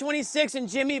 you dropped 26 and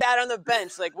Jimmy sat on the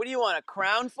bench. Like, what do you want, a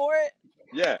crown for it?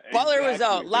 yeah. Butler was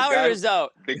out. exactly. The Lowry guy- was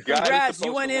out. the guy who's Congrats, you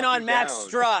supposed went to in lock on you Max down.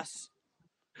 Struss.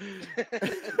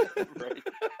 Right.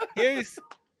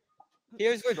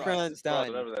 Here's what Struss, Brown's Struss, done.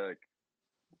 whatever the heck.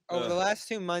 Over the last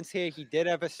 2 months here, he did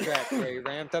have a stretch where he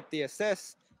ramped up the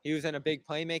assists. He was in a big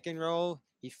playmaking role.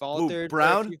 He faltered. for a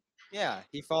Brown? few- Yeah,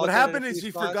 he What faltered. in a happened is few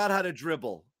he spots. forgot how to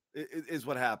dribble. Is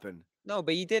what happened. No,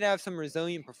 but he did have some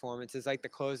resilient performances, like the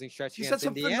closing stretch He's had against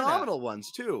some Indiana. phenomenal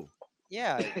ones too.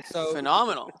 Yeah, so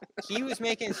Phenomenal. he was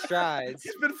making strides.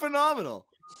 He's been phenomenal.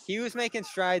 He was making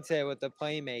strides there with the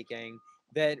playmaking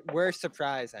that were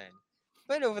surprising.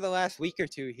 But over the last week or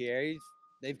two here,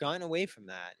 they've gotten away from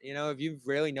that. You know, have you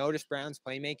really noticed Brown's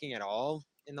playmaking at all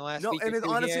in the last No, week and or two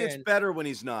honestly, here? it's And better when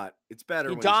he's not. It's better.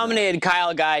 He when he's not. dominated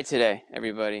Kyle Guy today,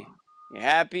 everybody. You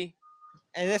happy?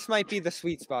 And this might be the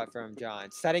sweet spot for him, John,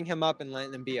 setting him up and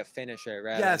letting him be a finisher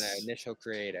rather than Yes. an initial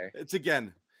creator. It's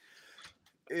again.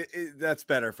 That's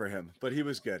better for him. But he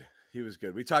was good. He was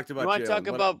good. We talked about. You want to Jalen. talk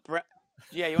about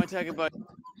you want to talk about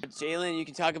Jalen? You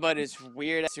can talk about his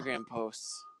weird Instagram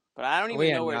posts, but I don't even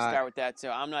We are know where to not. start with that,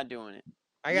 so I'm not doing it.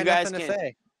 I You got guys nothing to can-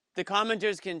 say. The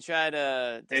commenters can try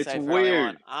to It's decipher all they weird.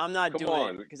 want. I'm not Come doing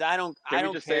on. it because I don't Can we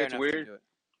care just say it's enough weird? to do it.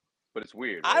 But it's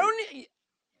weird. I right? don't.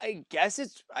 I guess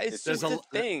it's just a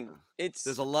thing.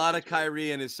 There's a lot of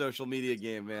Kyrie in his social media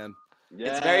game, man.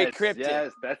 Yes, it's very cryptic.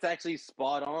 Yes, that's actually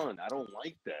spot on. I don't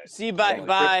like that. See,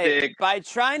 by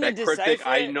trying to decipher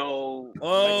I it, know.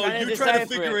 Oh, you try to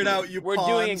figure it out. We're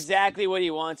doing exactly what he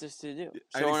wants us to do.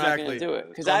 So we're not going to do it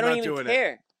because I don't even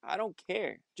care. I don't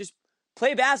care. Just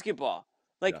play basketball.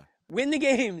 Like win the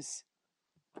games.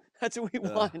 That's what we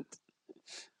want.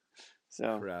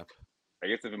 So crap. I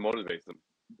guess if it motivates them,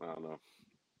 I don't know.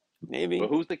 Maybe. But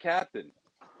who's the captain?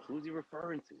 Who's he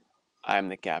referring to? I'm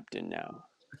the captain now.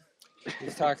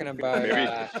 He's talking about. Maybe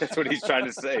that's what he's trying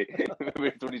to say. Maybe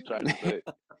that's what he's trying to say.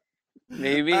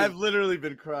 Maybe. I've literally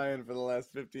been crying for the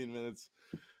last 15 minutes.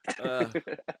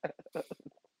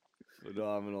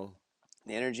 Phenomenal.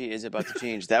 The energy is about to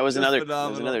change. That was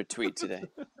another tweet today.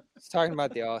 He's talking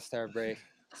about the All-Star break.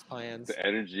 His plans. The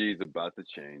energy is about to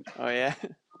change. Oh yeah.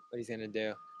 What he's gonna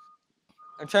do.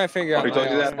 I'm trying to figure out my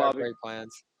All-Star break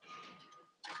plans.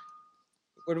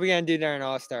 What are we gonna do during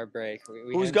All-Star break?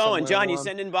 Who's going, John? You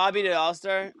sending Bobby to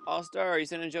All-Star? Or are you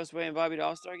sending Josue and Bobby to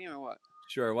All-Star game or what?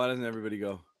 Sure. Why doesn't everybody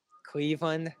go?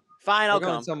 Cleveland. Fine, I'll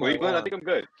come. Cleveland. Warm. I think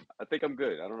I'm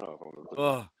good. I don't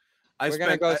know. We're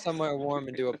gonna go somewhere warm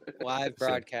and do a live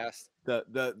broadcast.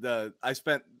 I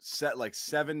spent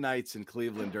 7 nights in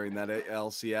Cleveland during that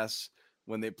LCS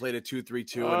when they played a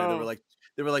 2-3-2, and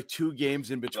there were like 2 games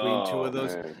in between 2 of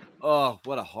those. Man. Oh,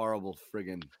 what a horrible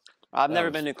friggin'. I've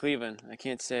never been to Cleveland. I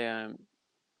can't say I'm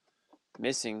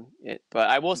missing it, but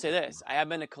I will say this: I have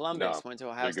been to Columbus. Went to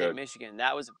Ohio State, Michigan.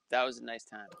 That was a nice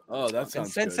time. Oh, that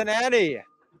sounds Cincinnati.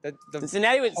 Good.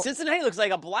 Cincinnati looks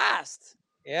like a blast.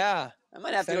 Yeah, I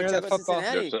might have to go check out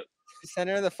Cincinnati.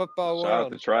 Center of the football world. Shout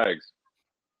out to Trags.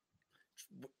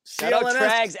 Shout out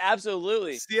Trags,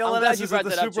 absolutely. CLNS I'm glad you brought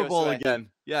is at the Super Bowl again.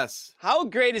 Yes. How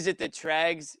great is it that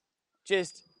Trags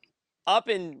just up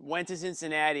and went to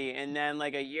Cincinnati, and then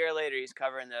like a year later he's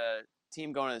covering the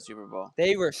team going to the Super Bowl?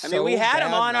 They were. We had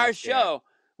him on our show.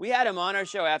 We had him on our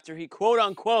show after he quote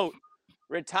unquote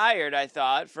retired. I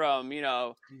thought from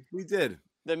we did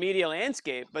the media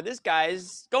landscape, but this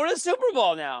guy's going to the Super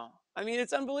Bowl now. I mean,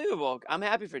 it's unbelievable. I'm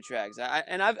happy for Trags.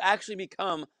 I've actually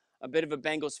become a bit of a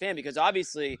Bengals fan because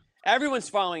obviously everyone's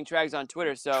following Trags on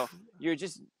Twitter, so you're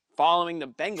just follling the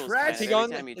Bengals. Trags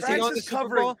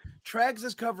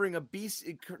is covering a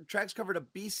BC. Trags covered a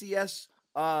BCS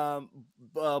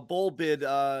bowl bid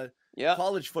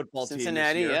college football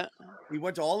Cincinnati, team this year. He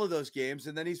went to all of those games,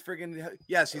 and then he's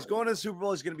he's going to the Super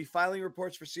Bowl. He's going to be filing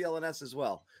reports for CLNS as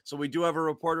well. So we do have a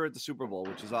reporter at the Super Bowl,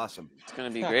 which is awesome. It's going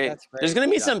to be great. There's going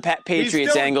to be some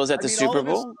Patriots angles at the Super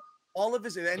Bowl. All of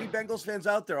any Bengals fans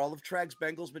out there, all of Trag's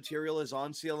Bengals material is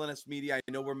on CLNS Media.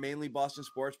 I know we're mainly Boston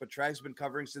sports, but Trag's been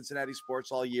covering Cincinnati sports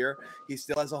all year. He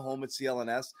still has a home at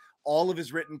CLNS. All of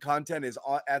his written content is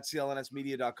at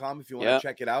clnsmedia.com if you want to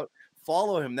check it out.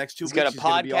 Follow him next 2 weeks. He's got a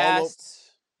podcast.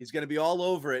 He's going to be all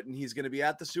over it, and he's going to be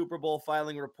at the Super Bowl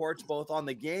filing reports both on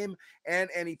the game and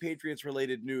any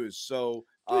Patriots-related news. So,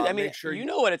 dude, make sure you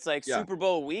know what it's like. Super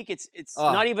Bowl week. It's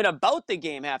not even about the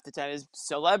game half the time. It's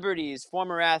celebrities,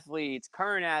 former athletes,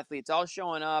 current athletes, all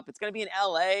showing up. It's going to be in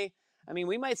L.A. I mean,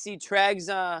 we might see Trags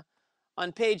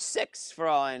on page 6 for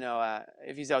all I know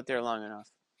if he's out there long enough.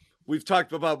 We've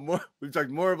talked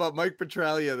more about Mike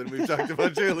Petraglia than we've talked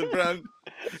about Jaylen Brown.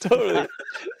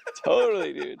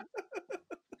 Totally, dude.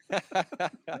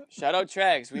 Shout out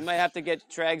Trags. We might have to get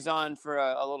Trags on for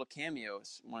a little cameo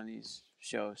one of these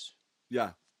shows.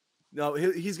 Yeah. No,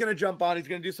 he's going to jump on. He's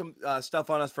going to do some stuff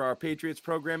on us for our Patriots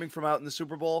programming from out in the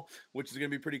Super Bowl, which is going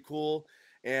to be pretty cool.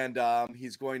 And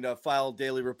he's going to file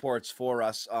daily reports for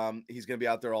us. He's going to be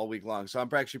out there all week long. So I'm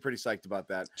actually pretty psyched about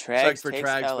that. Trags for takes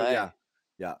Trags, LA. But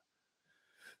yeah.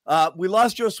 We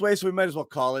lost Josue, so we might as well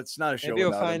call it. It's not a show. Maybe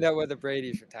we'll find out whether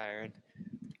Brady's retiring.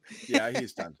 Yeah,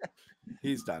 he's done.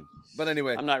 He's done. But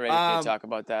anyway, I'm not ready to talk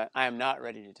about that. I am not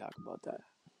ready to talk about that.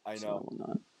 I know. So I will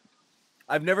not.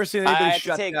 I've never seen anybody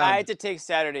shut down. I had to take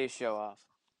Saturday's show off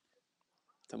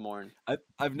to mourn.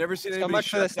 I've never seen anybody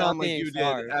shut down like you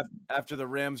did after the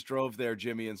Rams drove there,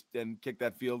 Jimmy, and kicked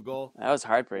that field goal. That was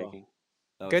heartbreaking.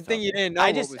 Good thing you didn't know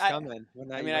what was coming.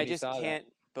 I just can't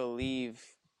believe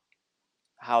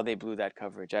how they blew that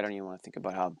coverage. I don't even want to think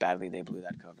about how badly they blew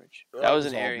that coverage. That was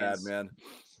an area. Bad, man.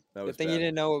 Good thing you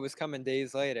didn't know what was coming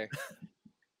days later.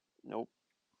 Nope.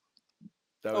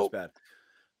 That was bad.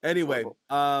 Anyway,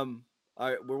 all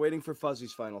right, we're waiting for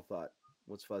Fuzzy's final thought.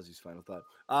 What's Fuzzy's final thought?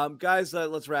 Guys,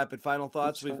 let's wrap it. Final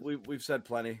thoughts. We've said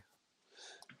plenty.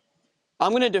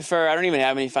 I'm gonna defer. I don't even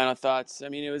have any final thoughts. I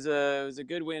mean, it was a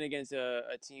good win against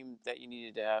a team that you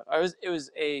needed to have.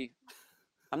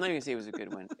 I'm not even gonna say it was a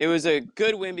good win. It was a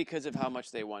good win because of how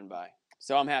much they won by.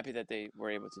 So I'm happy that they were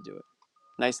able to do it.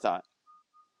 Nice thought.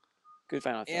 Good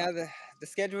final thought. Yeah, the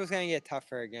schedule is going to get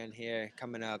tougher again here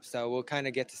coming up. So we'll kind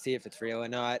of get to see if it's real or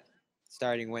not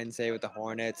starting Wednesday with the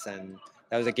Hornets. And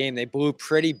that was a game they blew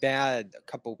pretty bad a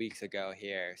couple weeks ago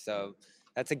here. So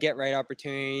that's a get-right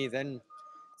opportunity. Then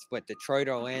it's what, Detroit,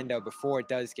 Orlando before it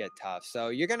does get tough. So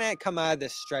you're going to come out of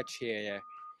this stretch here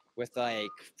with like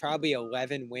probably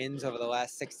 11 wins over the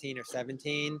last 16 or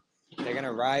 17. They're going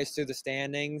to rise through the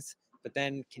standings. But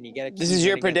then can you get a This is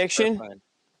your prediction? Brooklyn,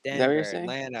 Is that what you're Denver, saying?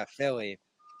 Atlanta, Philly.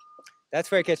 That's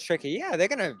where it gets tricky. Yeah, they're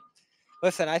going to –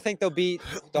 listen, I think they'll beat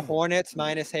the Hornets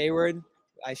minus Hayward.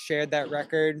 I shared that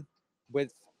record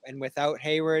with and without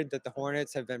Hayward, that the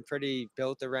Hornets have been pretty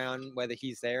built around whether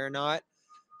he's there or not.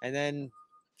 And then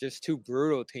just two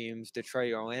brutal teams,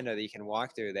 Detroit, Orlando, that you can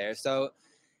walk through there. So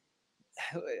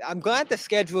I'm glad the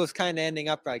schedule is kind of ending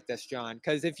up like this, John,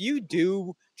 because if you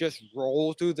do just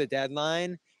roll through the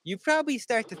deadline, you probably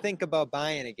start to think about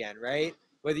buying again, right?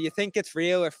 Whether you think it's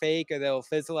real or fake or they'll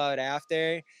fizzle out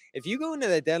after. If you go into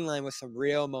the deadline with some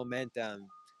real momentum,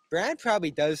 Brad probably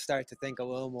does start to think a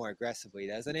little more aggressively,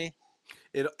 doesn't he?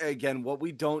 It again, what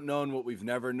we don't know and what we've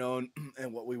never known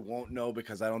and what we won't know,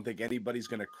 because I don't think anybody's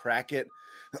going to crack it.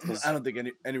 I don't think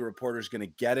any reporter's going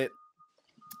to get it.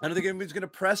 I don't think anybody's going to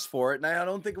press for it. And I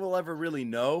don't think we'll ever really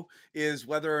know is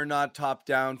whether or not top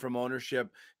down from ownership,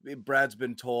 Brad's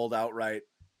been told outright,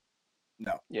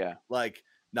 no. Yeah. Like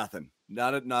nothing,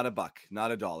 not a buck,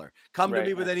 not a dollar. Come to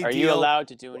me with any Are deal. you allowed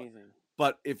to do anything?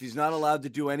 But if he's not allowed to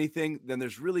do anything, then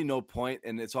there's really no point.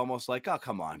 And it's almost like, oh,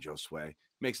 come on, Josue.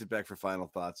 Makes it back for final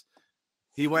thoughts.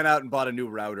 He went out and bought a new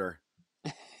router.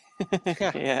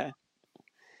 Yeah.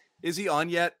 Is he on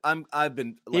yet? I've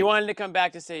been. Like, he wanted to come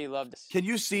back to say he loved us. Can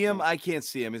you see him? I can't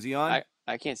see him. Is he on?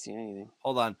 I can't see anything.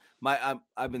 Hold on.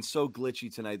 I've been so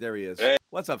glitchy tonight. There he is. Hey.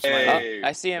 What's up, Slam? Hey,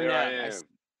 I see him now. I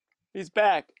He's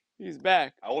back. He's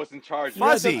back. I was in charge. You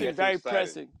had Fuzzy. something very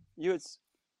pressing.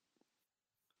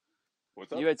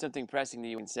 What's up? You had something pressing that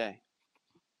you can say.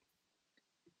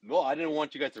 Well, I didn't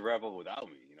want you guys to wrap up without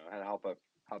me. You know, I had to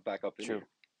hop back up in True. here.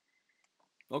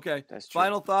 Okay. That's true.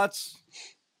 Final thoughts.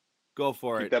 Go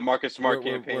for Keep it. that Marcus Smart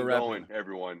We're campaign wrapping. going,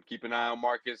 everyone. Keep an eye on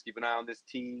Marcus. Keep an eye on this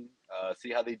team.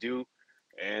 See how they do.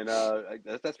 And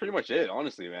that's pretty much it,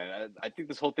 honestly, man. I think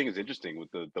this whole thing is interesting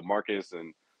with the Marcus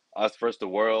and us versus the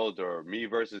world, or me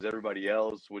versus everybody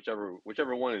else, whichever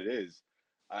one it is.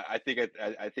 I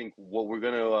think what we're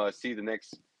gonna see the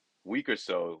next week or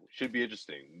so should be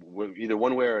interesting, either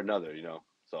one way or another, you know.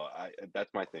 So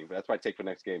that's my thing. That's my take for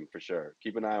next game for sure.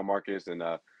 Keep an eye on Marcus and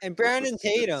Brandon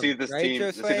Tatum. See if this right, team,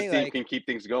 Josue? can keep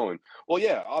things going. Well,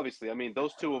 yeah, obviously. I mean,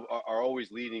 those two are always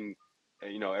leading.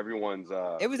 You know, everyone's.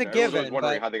 It was a everyone's given,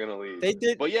 wondering but how they're gonna lead. they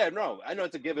did. But yeah, no, I know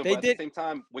it's a given. They But did- at the same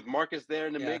time, with Marcus there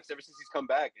in the Yeah. mix, ever since he's come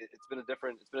back, it's been a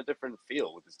different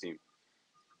feel with this team.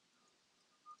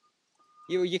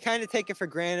 You kind of take it for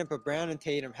granted, but Brown and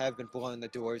Tatum have been blowing the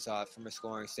doors off from a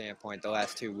scoring standpoint the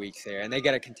last 2 weeks here, and they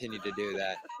got to continue to do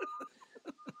that.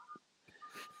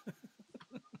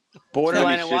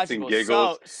 Borderline Tell me shits and unwatchable.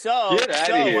 giggles. So Get out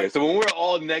of here. So when we're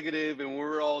all negative and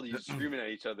we're all screaming at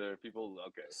each other, people,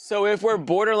 okay. So if we're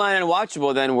borderline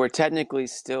unwatchable, then we're technically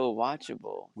still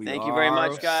watchable. We Thank you very are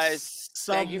much, guys.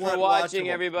 Thank you for watching,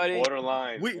 watchable. everybody.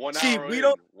 Borderline. We- 1 see, hour we in,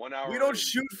 don't- 1 hour We don't in.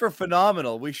 shoot for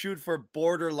phenomenal. We shoot for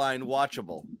borderline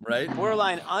watchable, right?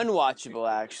 Borderline unwatchable,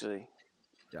 actually.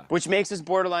 Yeah. Which makes us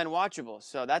borderline watchable.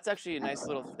 So that's actually a nice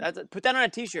little. Put that on a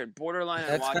T-shirt. Borderline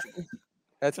That's unwatchable.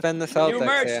 That's been the Celtics. New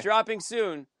merch here. dropping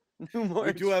soon. New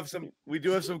merch. We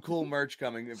do have some cool merch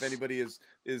coming. If anybody is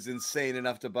insane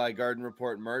enough to buy Garden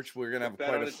Report merch, we're gonna have Put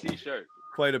that on a t-shirt.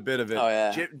 quite a bit of it. Oh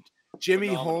yeah. Jimmy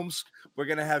Phenomenal. Holmes. We're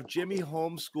gonna have Jimmy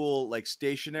Homeschool like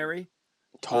stationery.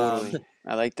 Totally.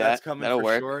 I like that. That's coming That'll for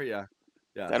work. sure. Yeah.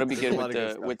 That'll be There's good a lot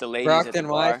of with stuff. the ladies at the Brockton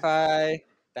bar. Wi-Fi,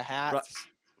 the hats.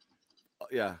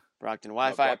 Yeah. Brockton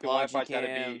Wi-Fi. Brockton Apology Wi-Fi's gotta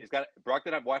cam. be.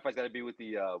 Brockton Wi-Fi's got to be with the.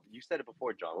 You said it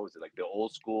before, John. What was it, like the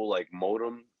old school like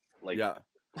modem, like Yeah.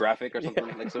 graphic or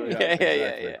something like so? Yeah,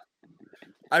 exactly. yeah.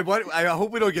 I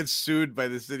hope we don't get sued by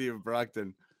the city of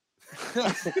Brockton.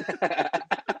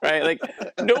 Right, like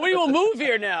nobody will move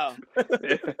here now.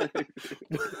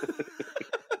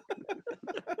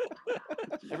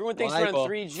 Everyone thinks we're on Libel.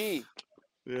 3G.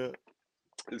 Yeah.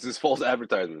 This is false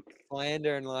advertisement.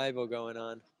 Slander and libel going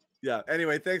on. Yeah.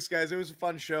 Anyway, thanks, guys. It was a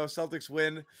fun show. Celtics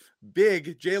win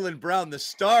big. Jaylen Brown, the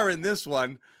star in this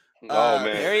one. Oh man,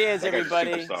 There he is, That guy's a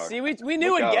everybody. superstar. See, we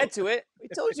knew Look it'd out. get to it. We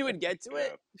told you it'd get to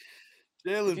it.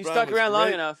 Jaylen If you Brown stuck was around long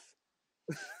great. enough.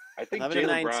 I think 11 to Jaylen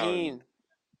 19. Brown.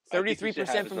 I think he should 33%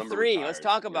 have his from number 3. Let's retired,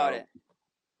 talk you about know? it.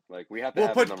 Like we have to We'll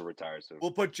have put- his number retired soon.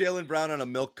 We'll put Jaylen Brown on a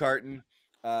milk carton.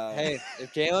 Hey,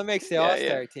 if Jalen makes the Yeah,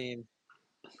 All-Star yeah. team,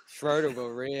 Schroeder will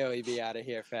really be out of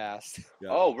here fast. Yeah.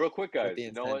 Oh, real quick, with guys. the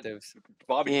You know what, incentives.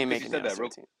 Bobby? He ain't Because you making said the that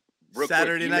All-Star team. real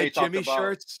Saturday quick. night talked Jimmy about,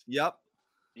 shirts. Yep.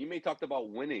 Ime talked about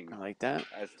winning I like that.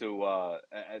 as to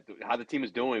how the team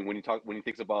is doing when he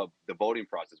thinks about the voting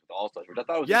process with the All Stars, which I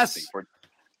thought was Yes. interesting.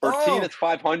 For a team Oh, that's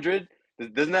 500,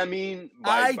 doesn't that mean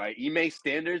I- by Ime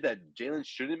standards that Jalen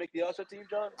shouldn't make the All Star team,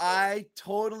 John? I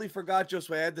totally forgot,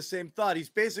 Josue. I had the same thought. He's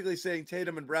basically saying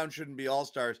Tatum and Brown shouldn't be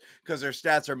all-stars because their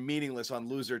stats are meaningless on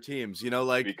loser teams. You know,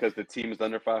 like Because the team is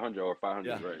under 500 or 500,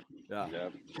 Yeah.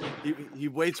 right? Yeah. He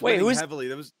weights Wait, winning who's- heavily.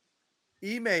 That was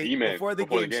Ime Ime before the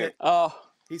game. Said, Oh,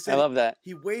 he I said love that.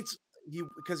 he weights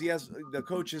because he has the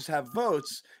coaches have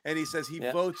votes, and he says he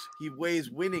weighs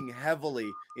winning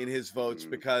heavily in his votes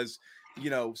because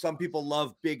some people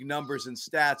love big numbers and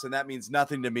stats, and that means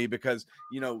nothing to me because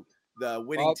the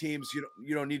winning teams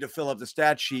you don't need to fill up the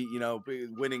stat sheet.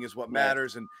 Winning is what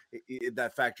matters, and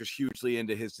that factors hugely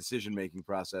into his decision making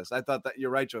process. I thought that you're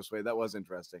right, Josue. That was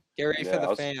interesting. Get ready for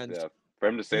the fans. Yeah, for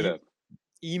him to say that.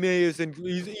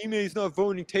 Ime's not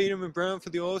voting Tatum and Brown for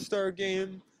the All-Star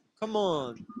game. Come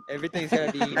on, everything's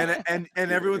gotta be.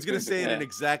 and everyone's gonna say it in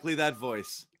exactly that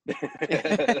voice.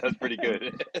 That's pretty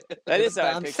good. That is how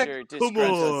I I'm picture sick- disgruntled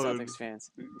Come on. Celtics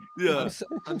fans. Yeah.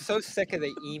 I'm so sick of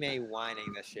the Ime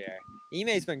whining this year.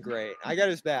 Ime's been great. I got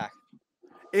his back.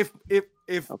 If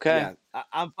Okay. yeah,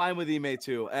 I'm fine with Ime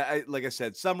too. Like I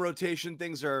said, some rotation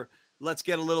things are let's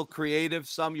get a little creative.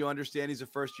 Some you understand he's a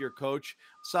first-year coach.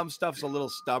 Some stuff's a little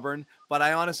stubborn, but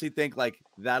I honestly think like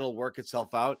that'll work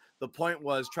itself out. The point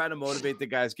was try to motivate the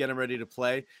guys, get them ready to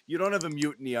play. You don't have a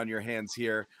mutiny on your hands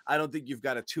here. I don't think you've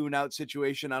got a tune-out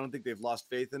situation. I don't think they've lost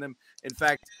faith in him. In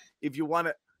fact, if you want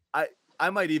to, I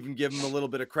might even give him a little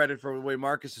bit of credit for the way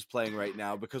Marcus is playing right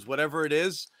now because whatever it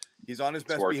is, he's on his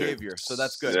best behavior. So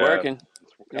that's good. It's working.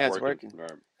 It's It's working.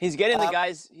 Right. He's getting the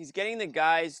guys. He's getting the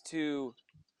guys to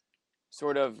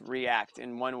sort of react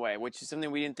in one way, which is something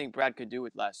we didn't think Brad could do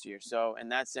with last year. So in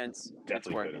that sense, it's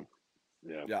working.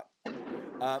 Yeah.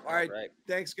 All right.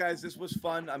 Thanks, guys. This was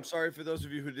fun. I'm sorry for those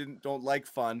of you who don't like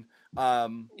fun. Our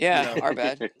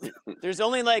bad. There's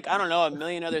only I don't know, a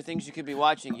million other things you could be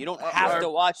watching. You don't have to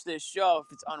watch this show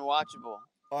if it's unwatchable.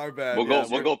 Our bad. We'll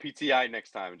go PTI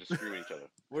next time and just screw each other.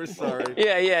 We're sorry.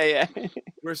 Yeah.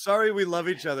 We're sorry. We love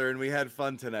each other and we had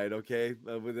fun tonight. Okay,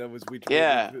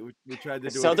 we tried to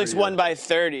do. Celtics won by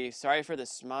 30. Sorry for the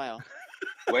smile.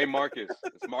 Blame Marcus.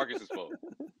 It's Marcus's fault.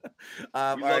 We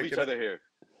love each other here.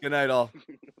 Good night, all.